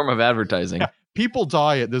strange form of advertising. Yeah, people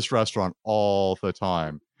die at this restaurant all the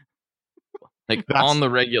time. Like on the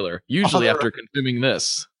regular, usually after consuming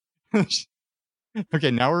this.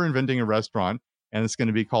 Okay, now we're inventing a restaurant, and it's going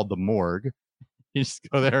to be called the Morgue. You just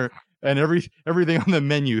go there, and everything on the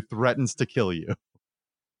menu threatens to kill you.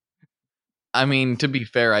 I mean, to be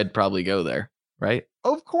fair, I'd probably go there, right?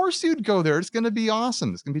 Of course you'd go there. It's going to be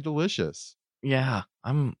awesome. It's going to be delicious. Yeah,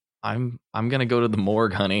 I'm gonna go to the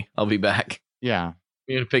morgue, honey. I'll be back. Yeah.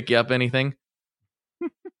 You gonna pick you up anything?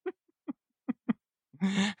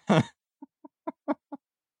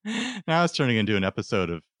 Now it's turning into an episode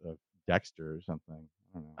of Dexter or something.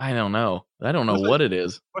 I don't know. I don't know what it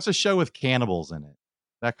is. What's a show with cannibals in it?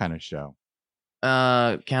 That kind of show.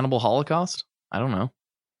 Cannibal Holocaust? I don't know.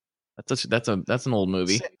 That's an old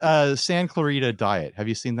movie. San Clarita Diet. Have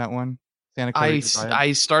you seen that one? Santa Clarita Diet?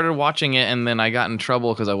 I started watching it and then I got in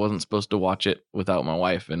trouble because I wasn't supposed to watch it without my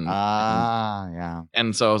wife yeah.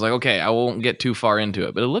 And so I was like, okay, I won't get too far into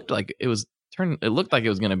it. But it looked like it was going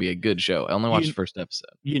to be a good show. I only watched the first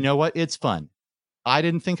episode. You know what? It's fun. I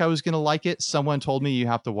didn't think I was going to like it. Someone told me you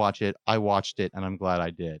have to watch it. I watched it, and I'm glad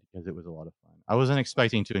I did because it was a lot of fun. I wasn't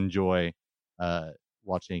expecting to enjoy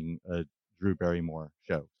watching a Drew Barrymore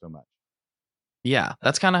show so much. Yeah,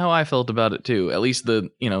 that's kind of how I felt about it too. At least the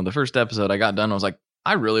first episode I got done, I was like,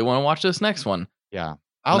 I really want to watch this next one. Yeah.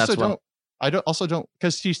 I also don't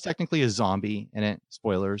because she's technically a zombie in it.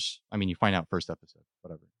 Spoilers. I mean, you find out first episode,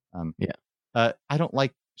 whatever. I don't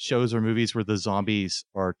like shows or movies where the zombies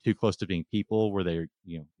are too close to being people, where they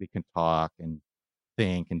can talk and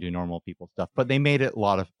think and do normal people stuff. But they made it a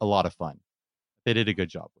lot of fun. They did a good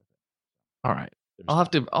job with it. All right, I'll have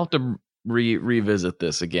to revisit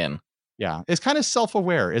this again. Yeah, it's kind of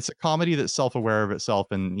self-aware. It's a comedy that's self-aware of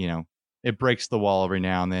itself, and it breaks the wall every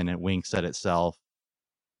now and then. It winks at itself,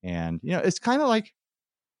 and it's kind of like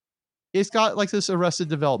it's got like this Arrested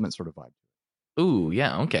Development sort of vibe. Ooh,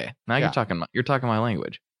 yeah, okay. Now you're talking my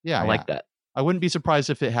language. Yeah, I like that. I wouldn't be surprised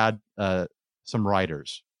if it had some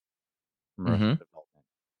writers from Arrested Development.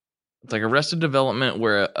 It's like Arrested Development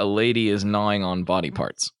where a lady is gnawing on body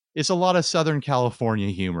parts. It's a lot of Southern California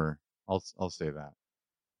humor. I'll say that.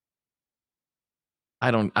 I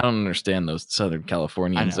don't understand those Southern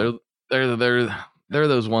Californians. They're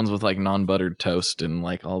those ones with like non-buttered toast and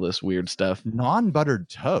like all this weird stuff. Non-buttered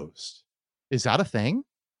toast? Is that a thing?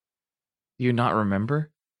 Do you not remember?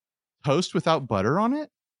 Toast without butter on it?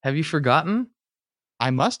 Have you forgotten? I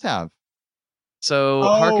must have. So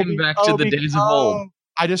harken back to the days of old.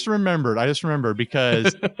 I just remembered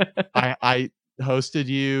because I hosted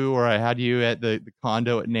you, or I had you at the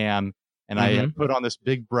condo at NAM, and I had put on this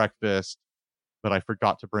big breakfast, but I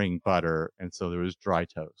forgot to bring butter, and so there was dry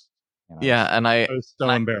toast. And I was so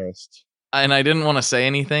embarrassed. And I didn't want to say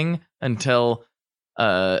anything until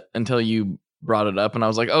you brought it up, and I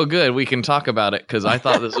was like, oh good, we can talk about it, because I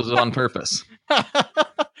thought this was on purpose.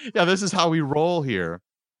 Yeah, this is how we roll here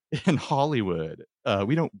in Hollywood.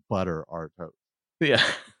 We don't butter our toast. Yeah.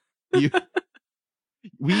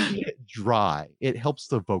 We eat it dry. It helps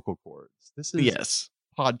the vocal cords. This is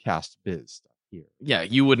podcast biz stuff here. Yeah,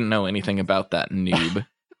 you wouldn't know anything about that, noob.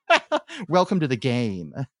 Welcome to the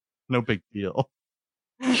game. No big deal.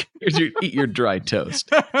 Eat your dry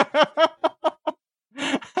toast.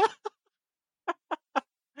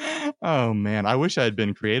 Oh man, I wish I had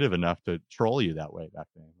been creative enough to troll you that way back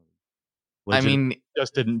then. I mean,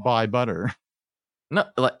 just didn't buy butter. No,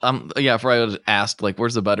 like if I was asked like,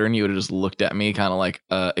 "Where's the butter?" and you would have just looked at me, kind of like,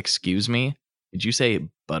 "Excuse me, did you say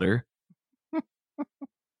butter?"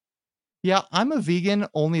 Yeah, I'm a vegan.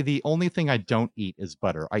 The only thing I don't eat is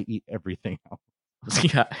butter. I eat everything else.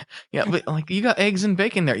 Yeah, but like you got eggs and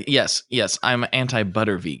bacon there. Yes, I'm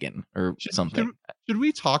anti-butter vegan or something. Should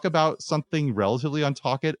we talk about something relatively on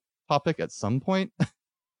topic at some point?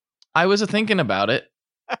 I was thinking about it.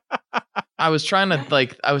 I was trying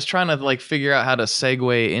to figure out how to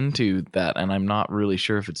segue into that, and I'm not really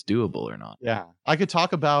sure if it's doable or not. Yeah, I could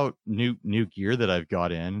talk about new gear that I've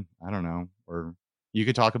got in. I don't know, or you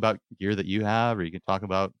could talk about gear that you have, or you could talk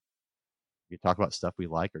about stuff we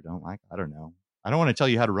like or don't like. I don't know. I don't want to tell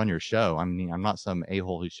you how to run your show. I mean, I'm not some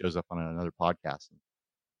a-hole who shows up on another podcast and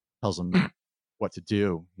tells them what to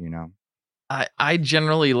do. I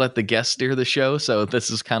generally let the guests steer the show, so this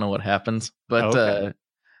is kind of what happens. But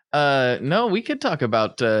no, we could talk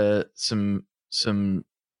about some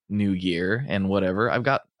new gear and whatever. I've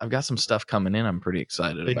got some stuff coming in. I'm pretty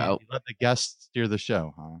excited about. You let the guests steer the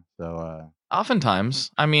show, huh? So oftentimes,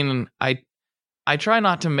 I mean, I try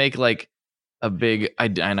not to make like a big.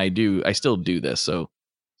 I still do this. So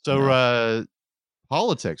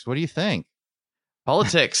politics. What do you think?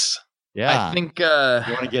 Politics. Yeah, I think. You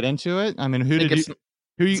want to get into it? I mean,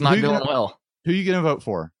 it's not going well. Who are you going to vote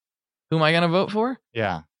for? Who am I going to vote for?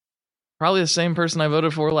 Yeah. Probably the same person I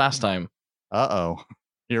voted for last time. Uh-oh.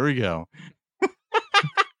 Here we go.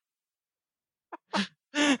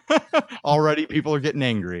 Already people are getting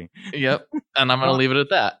angry. Yep. And I'm going to leave it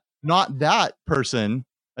at that. Not that person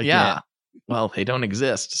again. Yeah. Well, they don't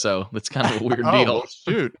exist, so that's kind of a weird Oh, deal. well,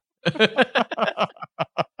 shoot.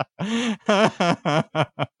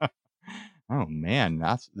 Oh man,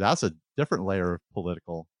 that's a different layer of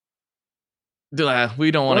political.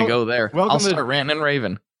 We don't want to go there. I'll start ranting and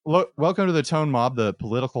raving. Welcome to the Tone Mob, the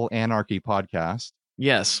political anarchy podcast.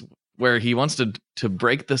 Yes, where he wants to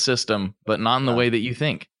break the system, but not in the way that you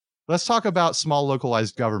think. Let's talk about small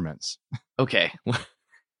localized governments. Okay.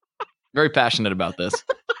 Very passionate about this.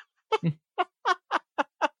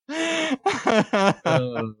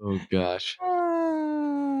 Oh gosh.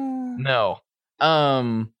 No.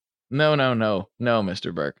 No,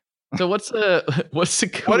 Mr. Burke. So what's the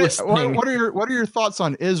coolest thing? What are your thoughts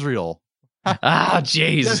on Israel?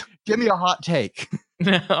 Jeez. Give me a hot take.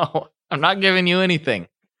 No, I'm not giving you anything.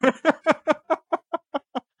 I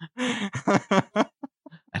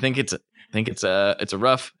think it's a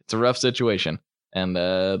rough situation, and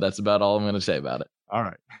that's about all I'm going to say about it. All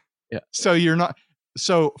right. Yeah.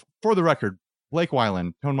 So for the record, Blake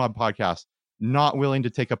Weiland, Tone Mob Podcast, not willing to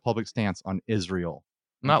take a public stance on Israel.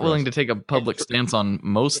 Not willing to take a public stance on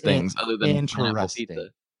most things other than pineapple pizza.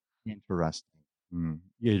 Interesting.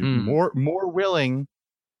 More willing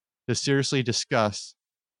to seriously discuss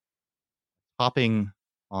topping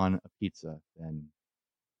on a pizza than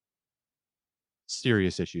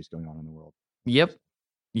serious issues going on in the world. Yep.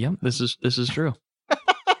 This is true.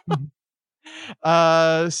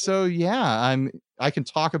 So yeah, I can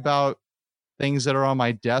talk about things that are on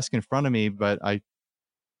my desk in front of me, but I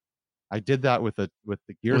did that with the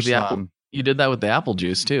Gearslam. You did that with the apple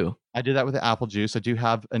juice too. I did that with the apple juice. I do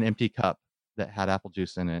have an empty cup that had apple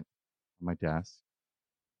juice in it on my desk.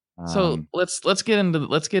 So let's get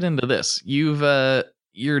into this. You've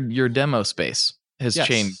your demo space has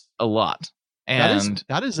changed a lot, and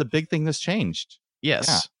that is a big thing that's changed. Yes,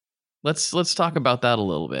 yeah. Let's talk about that a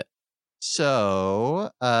little bit.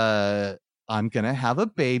 So I'm gonna have a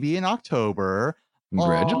baby in October.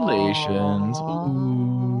 Congratulations!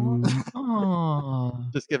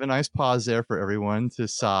 Just give a nice pause there for everyone to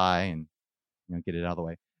sigh and get it out of the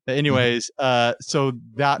way. But anyways, so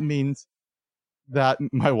that means that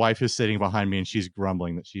my wife is sitting behind me and she's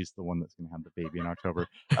grumbling that she's the one that's going to have the baby in October.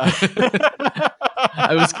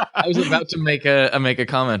 I was about to make a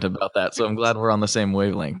comment about that, so I'm glad we're on the same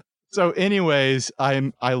wavelength. So anyways,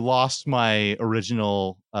 I lost my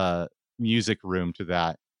original music room to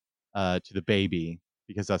the baby,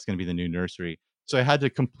 because that's going to be the new nursery. So I had to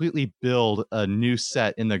completely build a new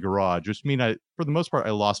set in the garage, which means for the most part, I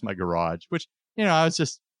lost my garage, which, I was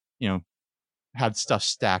just, had stuff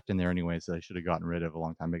stacked in there anyways that I should have gotten rid of a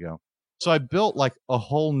long time ago. So I built like a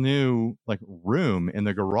whole new room in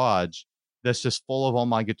the garage that's just full of all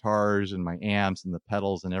my guitars and my amps and the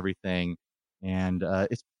pedals and everything. And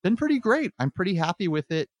it's been pretty great. I'm pretty happy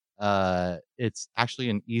with it. It's actually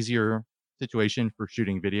an easier situation for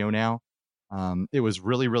shooting video now. It was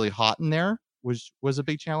really, really hot in there, which was a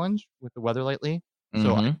big challenge with the weather lately.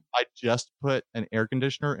 So I just put an air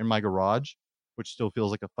conditioner in my garage, which still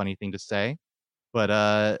feels like a funny thing to say.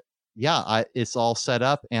 But it's all set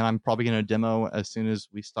up, and I'm probably going to demo as soon as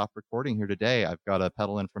we stop recording here today. I've got a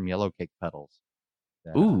pedal in from Yellow Cake Pedals.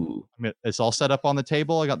 Ooh. It's all set up on the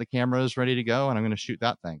table. I got the cameras ready to go, and I'm going to shoot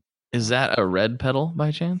that thing. Is that a red pedal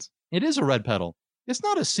by chance? It is a red pedal. It's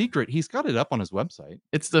not a secret. He's got it up on his website.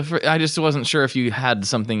 I just wasn't sure if you had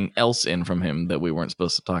something else in from him that we weren't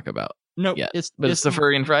supposed to talk about. No, it's the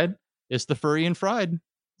Furry and Fried? It's the Furry and Fried.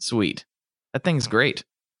 Sweet. That thing's great.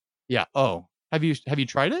 Yeah. Oh, have you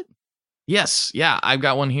tried it? Yes. Yeah, I've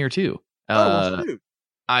got one here too. Shoot.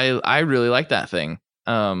 I really like that thing.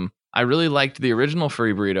 I really liked the original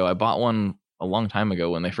Furry Burrito. I bought one a long time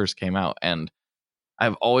ago when they first came out, and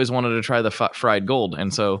I've always wanted to try the fried gold.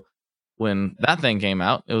 And so when that thing came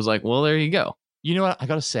out, it was like, well, there you go. You know what I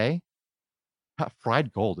gotta say?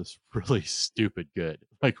 Fried gold is really stupid good.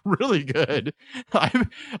 Like really good.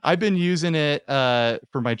 I've been using it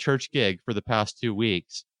for my church gig for the past 2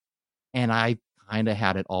 weeks, and I kind of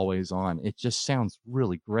had it always on. It just sounds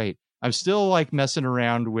really great. I'm still messing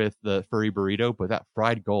around with the Furry Burrito, but that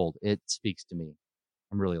fried gold, it speaks to me.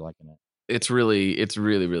 I'm really liking it. It's really,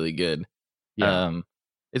 really good. Yeah.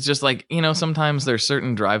 It's just sometimes there's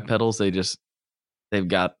certain drive pedals they've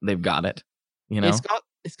got it.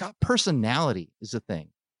 It's got personality is the thing.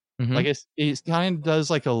 Mm-hmm. It kind of does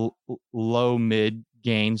a low mid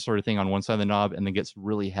gain sort of thing on one side of the knob, and then gets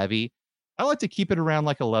really heavy. I like to keep it around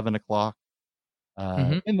 11 o'clock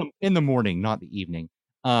in the morning, not the evening.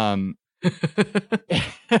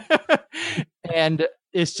 And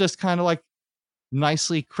it's just kind of like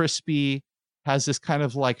nicely crispy, has this kind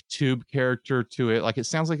of like tube character to it. Like it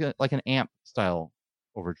sounds like an amp style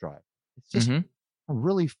overdrive. It's just a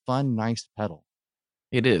really fun, nice pedal.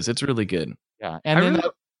 It is. It's really good. Yeah. And then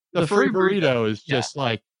the furry burrito is just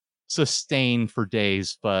like sustained for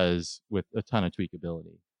days fuzz with a ton of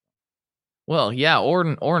tweakability. Well, yeah,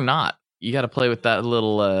 or not. You got to play with that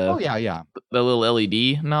little the little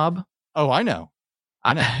LED knob. Oh, I know.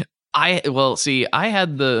 Well, see, I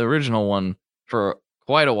had the original one for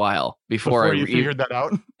quite a while before you figured that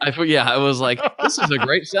out. I was like, this is a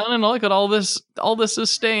great sound, and look at all this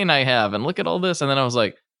sustain I have, and look at all this, and then I was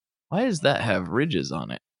like, why does that have ridges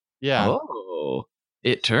on it? Yeah. Oh,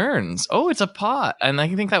 it turns. Oh, it's a pot, and I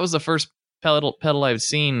think that was the first pedal I've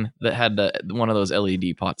seen that had one of those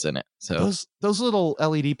LED pots in it. So those little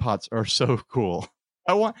LED pots are so cool.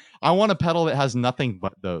 I want a pedal that has nothing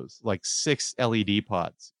but those, like 6 LED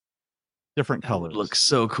pots, different colors. It looks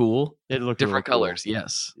so cool. It looks different really colors. Cool.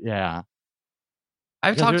 Yes. Yeah.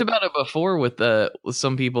 I've talked about it before with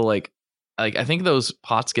some people. Like I think those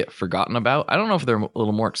pots get forgotten about. I don't know if they're a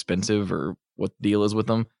little more expensive or what the deal is with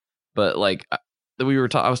them, but like I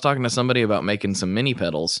was talking to somebody about making some mini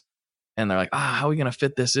pedals, and they're like, how are we gonna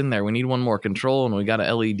fit this in there? We need one more control, and we got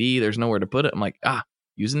a LED. There's nowhere to put it. I'm like,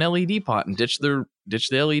 use an LED pot and ditch the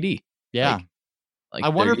LED. Yeah. Like I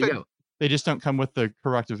wonder if they just don't come with the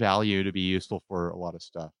correct value to be useful for a lot of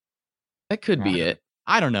stuff. That could be it.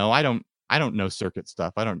 I don't know. I don't know circuit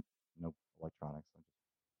stuff. I don't know electronics. I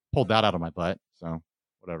pulled that out of my butt. So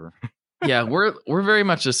whatever. Yeah, we're very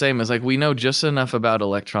much the same. As like we know just enough about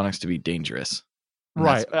electronics to be dangerous.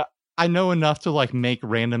 Right. I know enough to like make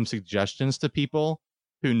random suggestions to people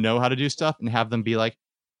who know how to do stuff and have them be like,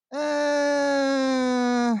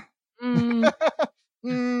 no,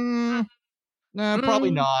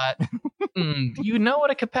 probably not. Do you know what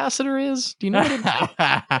a capacitor is? Do you know what it is?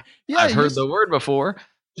 Yeah, I've heard the word before.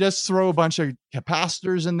 Just throw a bunch of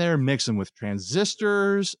capacitors in there, mix them with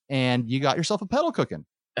transistors, and you got yourself a pedal cooking.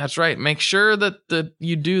 That's right. Make sure that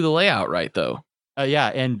you do the layout right, though. Yeah,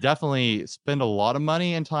 and definitely spend a lot of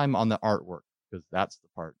money and time on the artwork, because that's the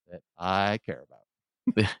part that I care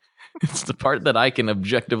about. It's the part that I can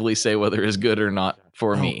objectively say whether it's good or not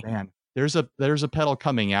for me. Man, there's a pedal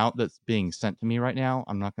coming out that's being sent to me right now.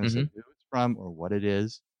 I'm not going to say who it's from or what it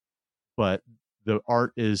is, but the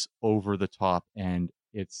art is over the top, and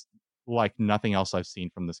it's like nothing else I've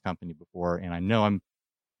seen from this company before. And I know I'm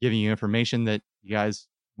giving you information that you guys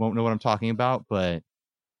won't know what I'm talking about, but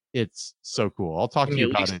it's so cool. I'll talk to you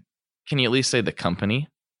about it. Can you at least say the company?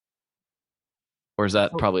 Or is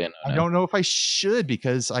that probably a no-no? I don't know if I should,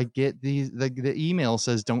 because I get the email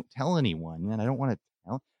says don't tell anyone, and I don't want to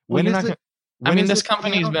tell. This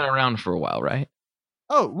company's been around for a while, right?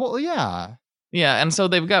 Oh, well, yeah. Yeah, and so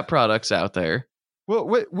they've got products out there. Well,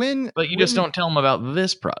 but you just don't tell them about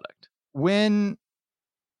this product. When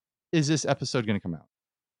is this episode going to come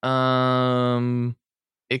out?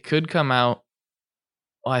 It could come out.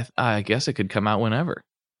 Well, I guess it could come out whenever.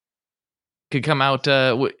 Could come out.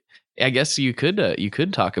 I guess you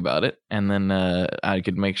could talk about it, and then I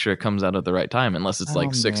could make sure it comes out at the right time, unless it's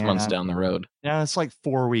like 6 months down the road. Yeah, it's like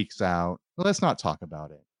 4 weeks out. Well, let's not talk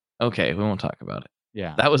about it. Okay, we won't talk about it.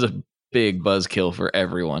 Yeah, that was a big buzzkill for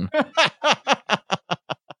everyone.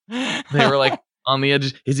 They were like on the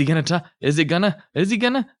edge. Is he gonna talk? Is he gonna?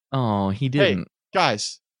 Oh, he didn't. Hey,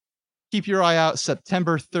 guys, keep your eye out.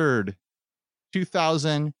 September 3rd,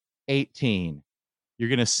 2018. You're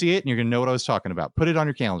gonna see it, and you're gonna know what I was talking about. Put it on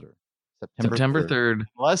your calendar. September 3rd.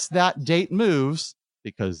 Unless that date moves,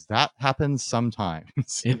 because that happens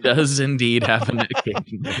sometimes. It does indeed happen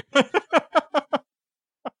occasionally.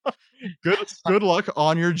 Good luck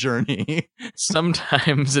on your journey.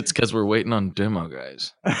 Sometimes it's because we're waiting on demo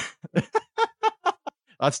guys.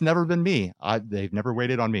 That's never been me. They've never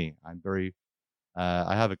waited on me. I'm very.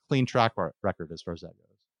 I have a clean track record as far as that goes.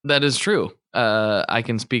 That is true. I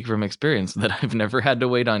can speak from experience that I've never had to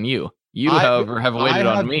wait on you. You, however, have waited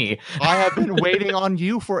on me. I have been waiting on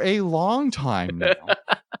you for a long time now.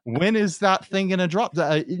 When is that thing going to drop?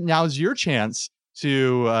 Now's your chance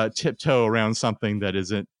to tiptoe around something that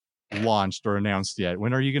isn't launched or announced yet.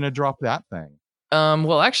 When are you going to drop that thing?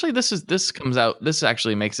 Well, actually, this comes out. This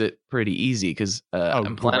actually makes it pretty easy because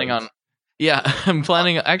I'm planning on. Yeah, I'm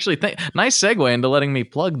planning. Actually, nice segue into letting me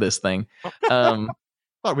plug this thing.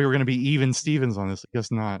 Thought we were going to be even Stevens on this. I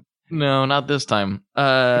guess not. No, not this time.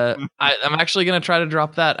 I'm actually going to try to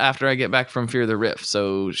drop that after I get back from Fear the Rift.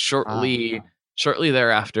 So shortly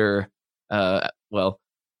thereafter, well,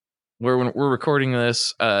 we're recording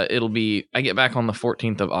this. It'll be, I get back on the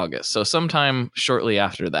 14th of August. So sometime shortly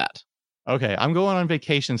after that. Okay, I'm going on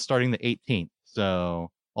vacation starting the 18th,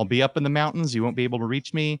 so I'll be up in the mountains. You won't be able to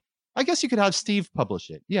reach me. I guess you could have Steve publish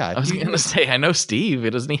it. Yeah, I was going to say, I know Steve.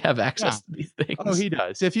 Doesn't he have access to these things? Oh, he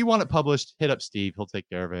does. If you want it published, hit up Steve. He'll take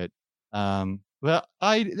care of it. Well,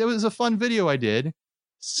 there was a fun video I did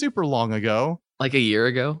super long ago, like a year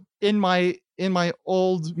ago, in my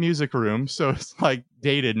old music room, so it's like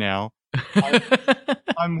dated now.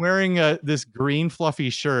 I'm wearing this green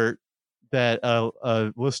fluffy shirt that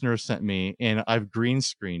a listener sent me, and I've green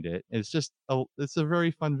screened it. It's a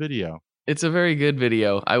very fun video. It's a very good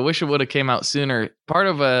video. I wish it would have came out sooner. Part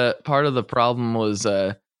of the problem was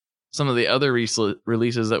some of the other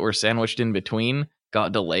releases that were sandwiched in between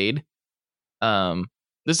got delayed.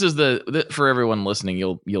 This is for everyone listening.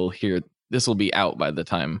 You'll hear this will be out by the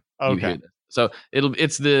time you hear this. So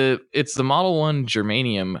it's the Model 1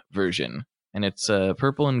 Germanium version, and it's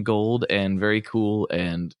purple and gold and very cool.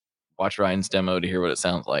 And watch Ryan's demo to hear what it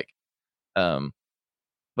sounds like.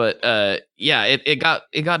 But it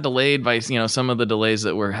got delayed by some of the delays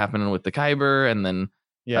that were happening with the Kyber, and then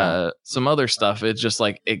some other stuff. It just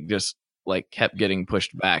kept getting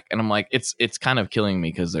pushed back, and I'm like, it's kind of killing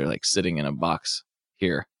me because they're like sitting in a box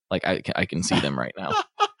here. Like I can see them right now.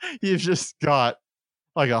 You've just got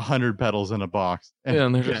like 100 pedals in a box,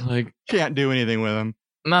 and they're just like can't do anything with them.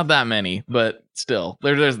 Not that many, but still,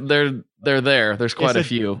 they're there. There's quite a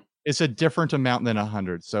few. It's a different amount than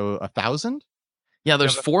 100. So 1,000. Yeah,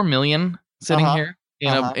 there's 4 million sitting here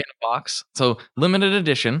in a box. So limited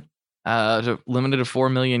edition, limited to 4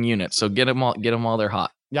 million units. So get them while they're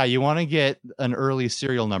hot. Yeah, you want to get an early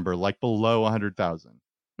serial number, like below 100,000.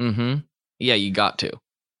 Mm-hmm. Yeah, you got to.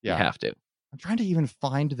 Yeah. You have to. I'm trying to even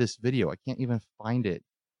find this video. I can't even find it.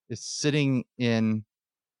 It's sitting in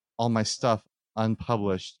all my stuff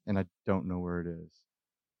unpublished, and I don't know where it is.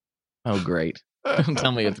 Oh, great. Don't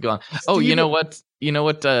tell me it's gone. Oh, you know what?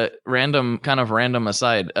 Random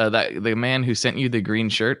aside, that the man who sent you the green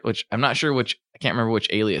shirt, which I'm not sure I can't remember which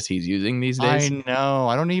alias he's using these days. I know.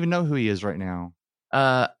 I don't even know who he is right now.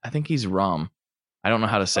 I think he's Rom. I don't know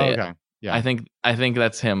how to say it. Yeah. I think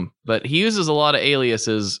that's him, but he uses a lot of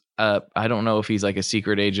aliases. I don't know if he's like a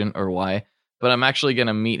secret agent or why, but I'm actually going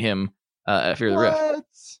to meet him at Fear the Rift.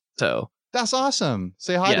 So that's awesome.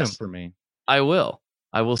 Say hi to him for me. I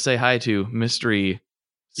will say hi to mystery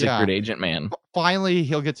secret agent man. Finally,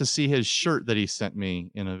 he'll get to see his shirt that he sent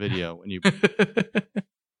me in a video when you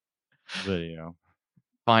video.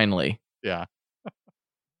 Finally. Yeah.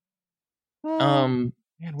 Man,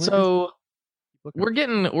 so we're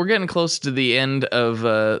getting close to the end of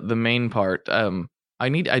the main part. I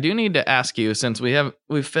do need to ask you, since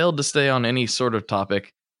we've failed to stay on any sort of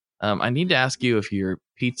topic. I need to ask you if your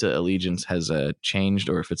pizza allegiance has changed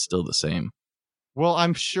or if it's still the same. Well,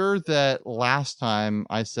 I'm sure that last time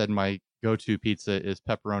I said my go-to pizza is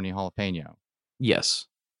pepperoni jalapeno. Yes.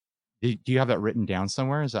 Do you have that written down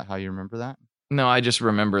somewhere? Is that how you remember that? No, I just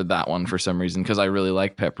remembered that one for some reason because I really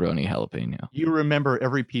like pepperoni jalapeno. You remember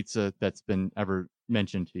every pizza that's been ever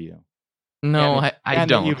mentioned to you? No, I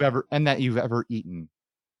don't. That you've ever eaten.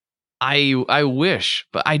 I wish,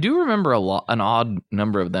 but I do remember an odd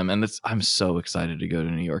number of them, and I'm so excited to go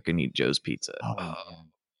to New York and eat Joe's Pizza. Oh.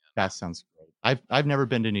 That sounds great. I've never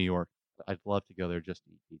been to New York. I'd love to go there just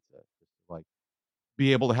to eat pizza. Just to, like,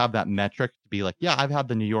 be able to have that metric to be like, yeah, I've had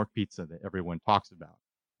the New York pizza that everyone talks about,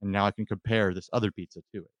 and now I can compare this other pizza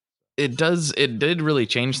to it. It did really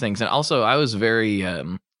change things, and also I was very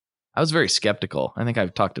skeptical. I think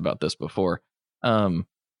I've talked about this before.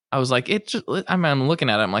 I was like, I'm looking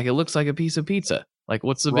at it. I'm like, it looks like a piece of pizza. Like,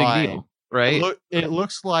 what's the big deal, right? It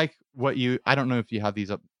looks like I don't know if you have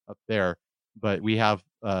these up there, but we have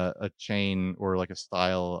a chain or like a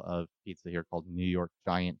style of pizza here called New York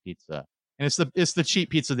Giant Pizza, and it's the cheap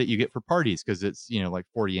pizza that you get for parties because it's like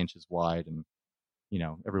 40 inches wide, and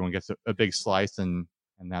everyone gets a big slice, and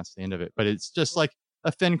that's the end of it. But it's just like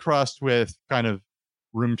a thin crust with kind of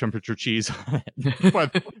room temperature cheese on it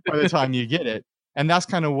by the time you get it. And that's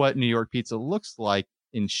kind of what New York pizza looks like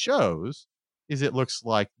in shows. It looks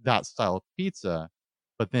like that style of pizza,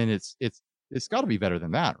 but then it's got to be better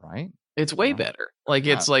than that, right? It's way better. Like,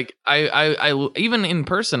 it's like I even in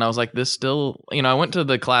person, I was like, this still, I went to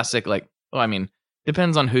the classic, like, well, I mean,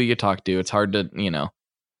 depends on who you talk to. It's hard to,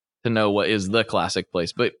 to know what is the classic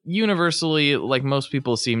place, but universally, like, most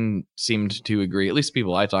people seemed to agree, at least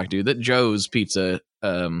people I talked to, that Joe's Pizza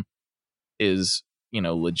is,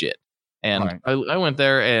 legit. And I went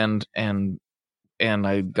there and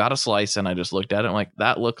I got a slice and I just looked at it and like,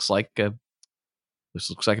 this looks like a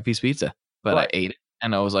piece of pizza, but I ate it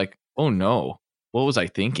and I was like, oh no, what was I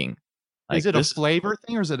thinking? Like, is it a flavor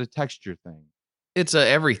thing or is it a texture thing? It's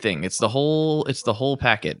everything. It's the whole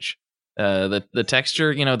package. The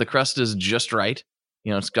texture, the crust is just right.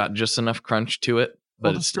 It's got just enough crunch to it,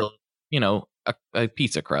 but it's still, a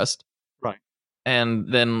pizza crust. Right.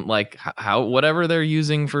 And then like how whatever they're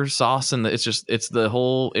using for sauce, and it's the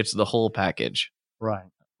whole package. Right.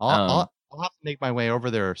 I'll have to make my way over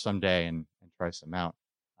there someday and try some out.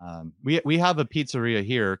 We have a pizzeria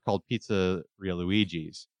here called Pizzeria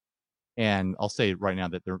Luigi's, and I'll say right now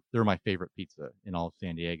that they're my favorite pizza in all of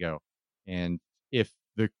San Diego. And if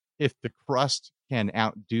the crust can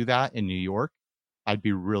outdo that in New York, I'd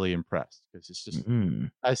be really impressed, because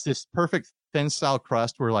it's this perfect thin style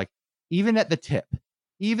crust where, like, even at the tip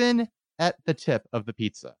of the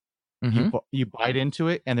pizza, you bite into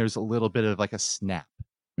it and there's a little bit of like a snap.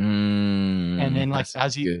 And then like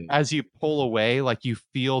as you pull away, like you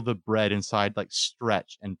feel the bread inside like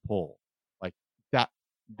stretch and pull. Like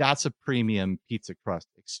that's a premium pizza crust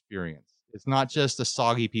experience. It's not just a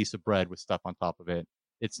soggy piece of bread with stuff on top of it.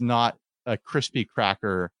 It's not a crispy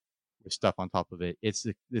cracker with stuff on top of it. It's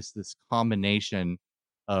this combination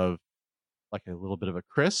of like a little bit of a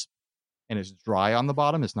crisp, and it's dry on the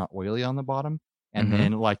bottom. It's not oily on the bottom. And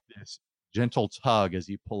then like this gentle tug as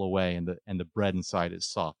you pull away, and the bread inside is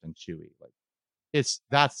soft and chewy. Like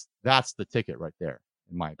that's the ticket right there,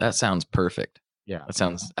 in my opinion. That sounds perfect. Yeah. That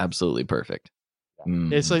sounds absolutely perfect. Yeah.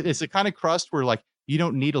 It's the kind of crust where like you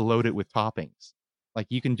don't need to load it with toppings. Like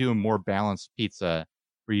you can do a more balanced pizza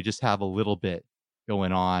where you just have a little bit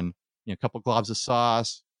going on, a couple globs of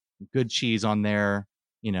sauce, good cheese on there,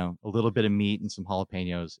 a little bit of meat and some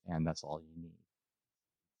jalapenos, and that's all you need.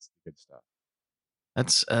 It's good stuff.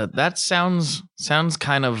 That sounds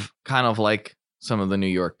kind of like some of the New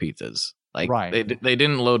York pizzas. Like right. They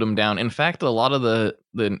didn't load them down. In fact, a lot of the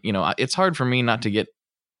it's hard for me not to get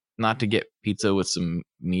pizza with some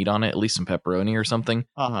meat on it, at least some pepperoni or something.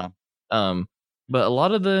 But a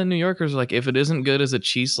lot of the New Yorkers are like, if it isn't good as a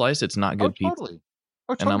cheese slice, it's not good pizza. Totally.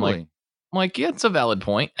 And I'm like, yeah, it's a valid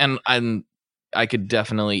point, and I could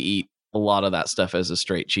definitely eat a lot of that stuff as a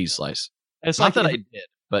straight cheese slice. It's not that I did,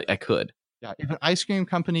 but I could. Yeah, if an ice cream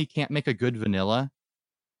company can't make a good vanilla,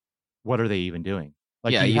 what are they even doing?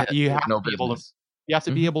 Like, yeah, you have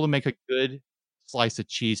to be able to make a good slice of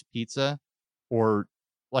cheese pizza, or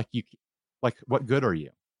like what good are you?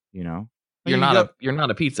 Like you're not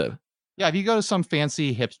a pizza. Yeah, if you go to some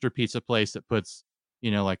fancy hipster pizza place that puts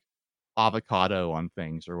like avocado on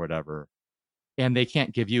things or whatever, and they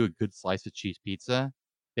can't give you a good slice of cheese pizza,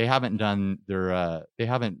 they haven't done their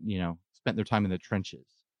spent their time in the trenches.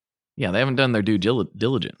 Yeah, they haven't done their due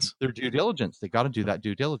diligence. Their due diligence. They got to do that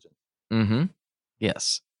due diligence. Mm-hmm.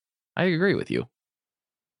 Yes, I agree with you.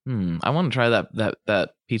 I want to try that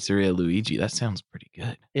Pizzeria Luigi. That sounds pretty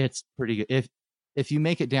good. It's pretty good. If you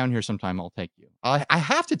make it down here sometime, I'll take you. I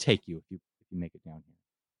have to take you if you make it down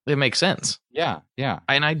here. It makes sense. Yeah.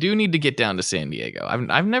 And I do need to get down to San Diego.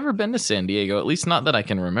 I've never been to San Diego, at least not that I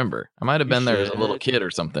can remember. I might have been there as a little kid or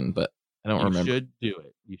something, but I don't remember. You should do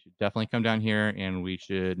it. You should definitely come down here, and we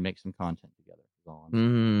should make some content together.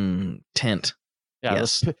 Tent. Yeah,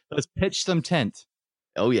 yes. Let's pitch some tent.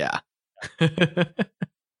 Oh yeah.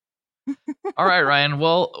 All right, Ryan.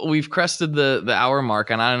 Well, we've crested the hour mark,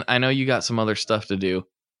 and I know you got some other stuff to do.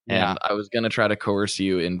 Yeah. And I was going to try to coerce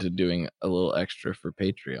you into doing a little extra for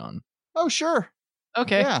Patreon. Oh, sure.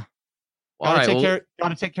 Okay. Yeah. Gotta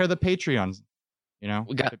take care of the Patreons.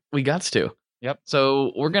 We got to. Yep.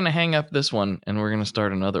 So we're going to hang up this one, and we're going to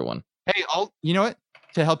start another one. Hey, you know what?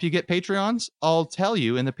 To help you get Patreons, I'll tell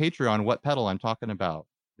you in the Patreon what pedal I'm talking about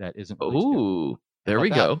that isn't released yet. Ooh, there we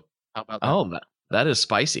go. How about that? Oh, that is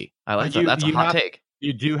spicy. I like that. That's a hot take.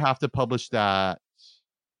 You do have to publish that.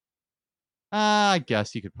 I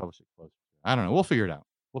guess you could publish it closer. I don't know. We'll figure it out.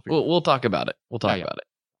 We'll talk about it. We'll talk about it.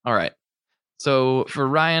 All right. So for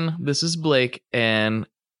Ryan, this is Blake. And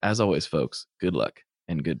as always, folks, good luck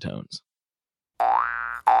and good tones.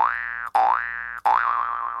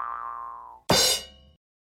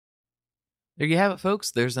 There you have it,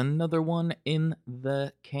 folks. There's another one in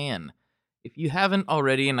the can. If you haven't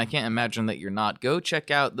already, and I can't imagine that you're not, go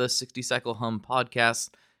check out the 60 Cycle Hum podcast.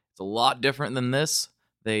 It's a lot different than this.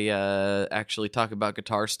 They actually talk about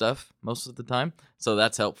guitar stuff most of the time, so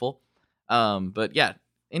that's helpful. But yeah,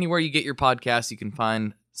 anywhere you get your podcasts, you can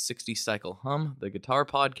find 60 Cycle Hum, the guitar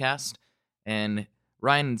podcast. And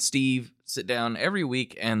Ryan and Steve sit down every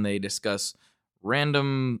week, and they discuss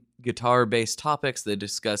random guitar-based topics. They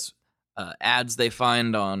discuss ads they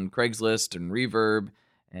find on Craigslist and Reverb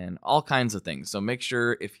and all kinds of things. So make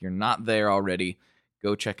sure, if you're not there already,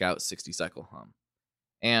 go check out 60 Cycle Hum.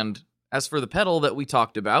 And as for the pedal that we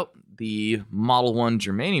talked about, the Model 1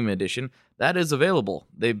 Germanium Edition, that is available.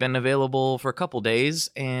 They've been available for a couple days,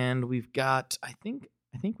 and we've got, I think,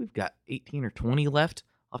 I think we've got 18 or 20 left.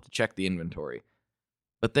 I'll have to check the inventory.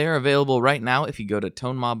 But they are available right now if you go to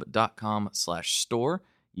tonemob.com/store.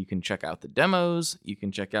 You can check out the demos. You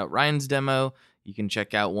can check out Ryan's demo. You can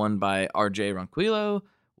check out one by RJ Ronquillo,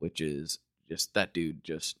 which is just, that dude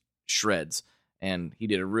just shreds. And he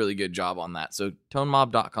did a really good job on that. So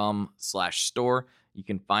tonemob.com/store. You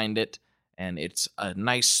can find it. And it's a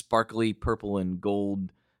nice sparkly purple and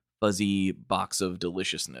gold fuzzy box of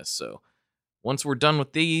deliciousness. So once we're done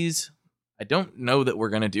with these, I don't know that we're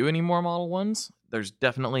going to do any more Model 1s. There's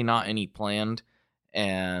definitely not any planned.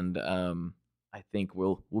 And I think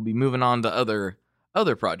we'll be moving on to other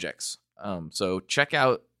projects. So check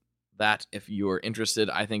out that if you're interested.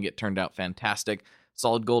 I think it turned out fantastic.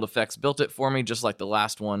 Solid Gold Effects built it for me just like the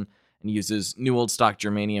last one, and uses new old stock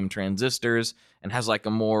germanium transistors and has like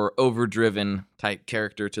a more overdriven type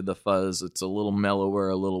character to the fuzz. It's a little mellower,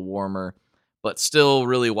 a little warmer, but still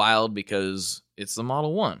really wild because it's the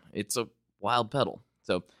Model 1. It's a wild pedal.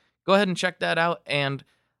 So go ahead and check that out. And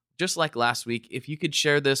just like last week, if you could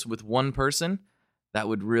share this with one person, that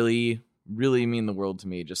would really, really mean the world to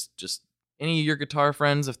me. Just any of your guitar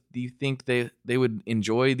friends, if you think they would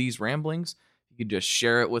enjoy these ramblings, you could just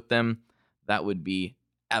share it with them. That would be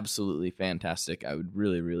absolutely fantastic. I would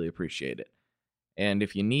really, really appreciate it. And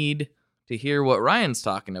if you need to hear what Ryan's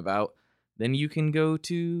talking about, then you can go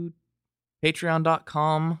to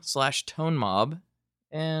patreon.com/tonemob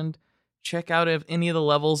and check out if any of the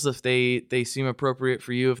levels, if they seem appropriate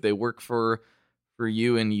for you, if they work for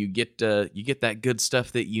you, and you get that good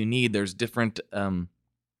stuff that you need. There's different I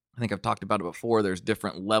think I've talked about it before. There's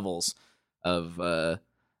different levels of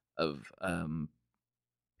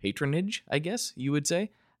patronage, I guess you would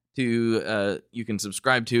say, to you can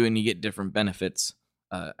subscribe to, and you get different benefits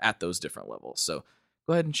at those different levels. So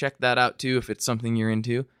go ahead and check that out too if it's something you're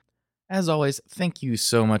into. As always, thank you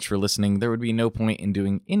so much for listening. There would be no point in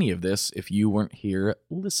doing any of this if you weren't here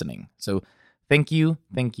listening. So thank you,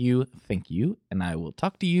 thank you, thank you, and I will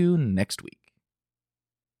talk to you next week.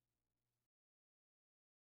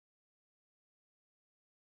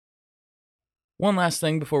 One last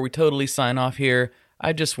thing before we totally sign off here.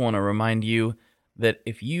 I just want to remind you that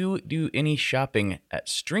if you do any shopping at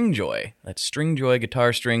Stringjoy, that's Stringjoy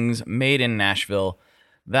guitar strings made in Nashville,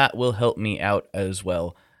 that will help me out as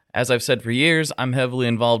well. As I've said for years, I'm heavily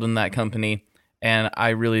involved in that company, and I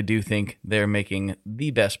really do think they're making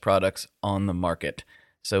the best products on the market.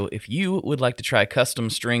 So if you would like to try custom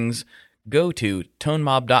strings, go to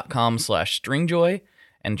tonemob.com/stringjoy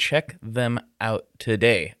and check them out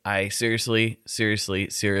today. I seriously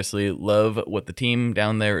love what the team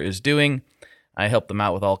down there is doing. I help them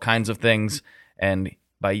out with all kinds of things, and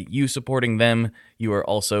by you supporting them, you are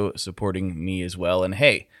also supporting me as well. And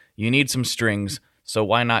hey, you need some strings, so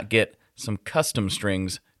why not get some custom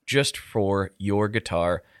strings just for your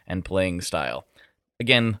guitar and playing style?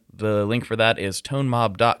 Again, the link for that is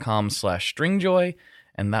tonemob.com/stringjoy,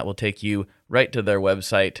 and that will take you right to their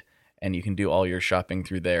website, and you can do all your shopping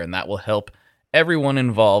through there, and that will help everyone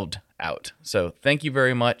involved out. So thank you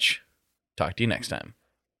very much. Talk to you next time.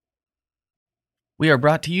 We are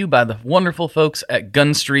brought to you by the wonderful folks at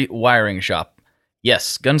Gun Street Wiring Shop.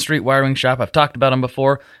 Yes, Gun Street Wiring Shop. I've talked about them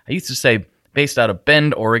before. I used to say based out of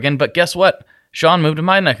Bend, Oregon, but guess what? Sean moved to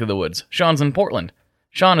my neck of the woods. Sean's in Portland.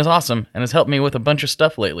 Sean is awesome and has helped me with a bunch of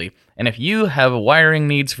stuff lately. And if you have wiring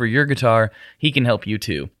needs for your guitar, he can help you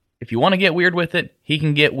too. If you want to get weird with it, he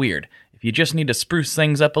can get weird. If you just need to spruce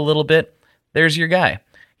things up a little bit, there's your guy.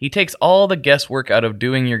 He takes all the guesswork out of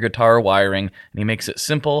doing your guitar wiring, and he makes it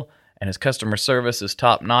simple, and his customer service is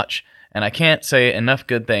top-notch, and I can't say enough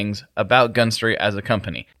good things about Gun Street as a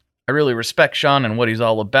company. I really respect Sean and what he's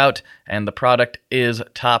all about, and the product is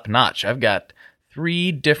top-notch. I've got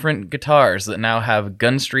 3 different guitars that now have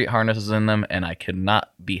Gun Street harnesses in them, and I could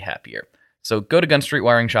not be happier. So go to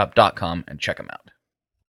gunstreetwiringshop.com and check them out.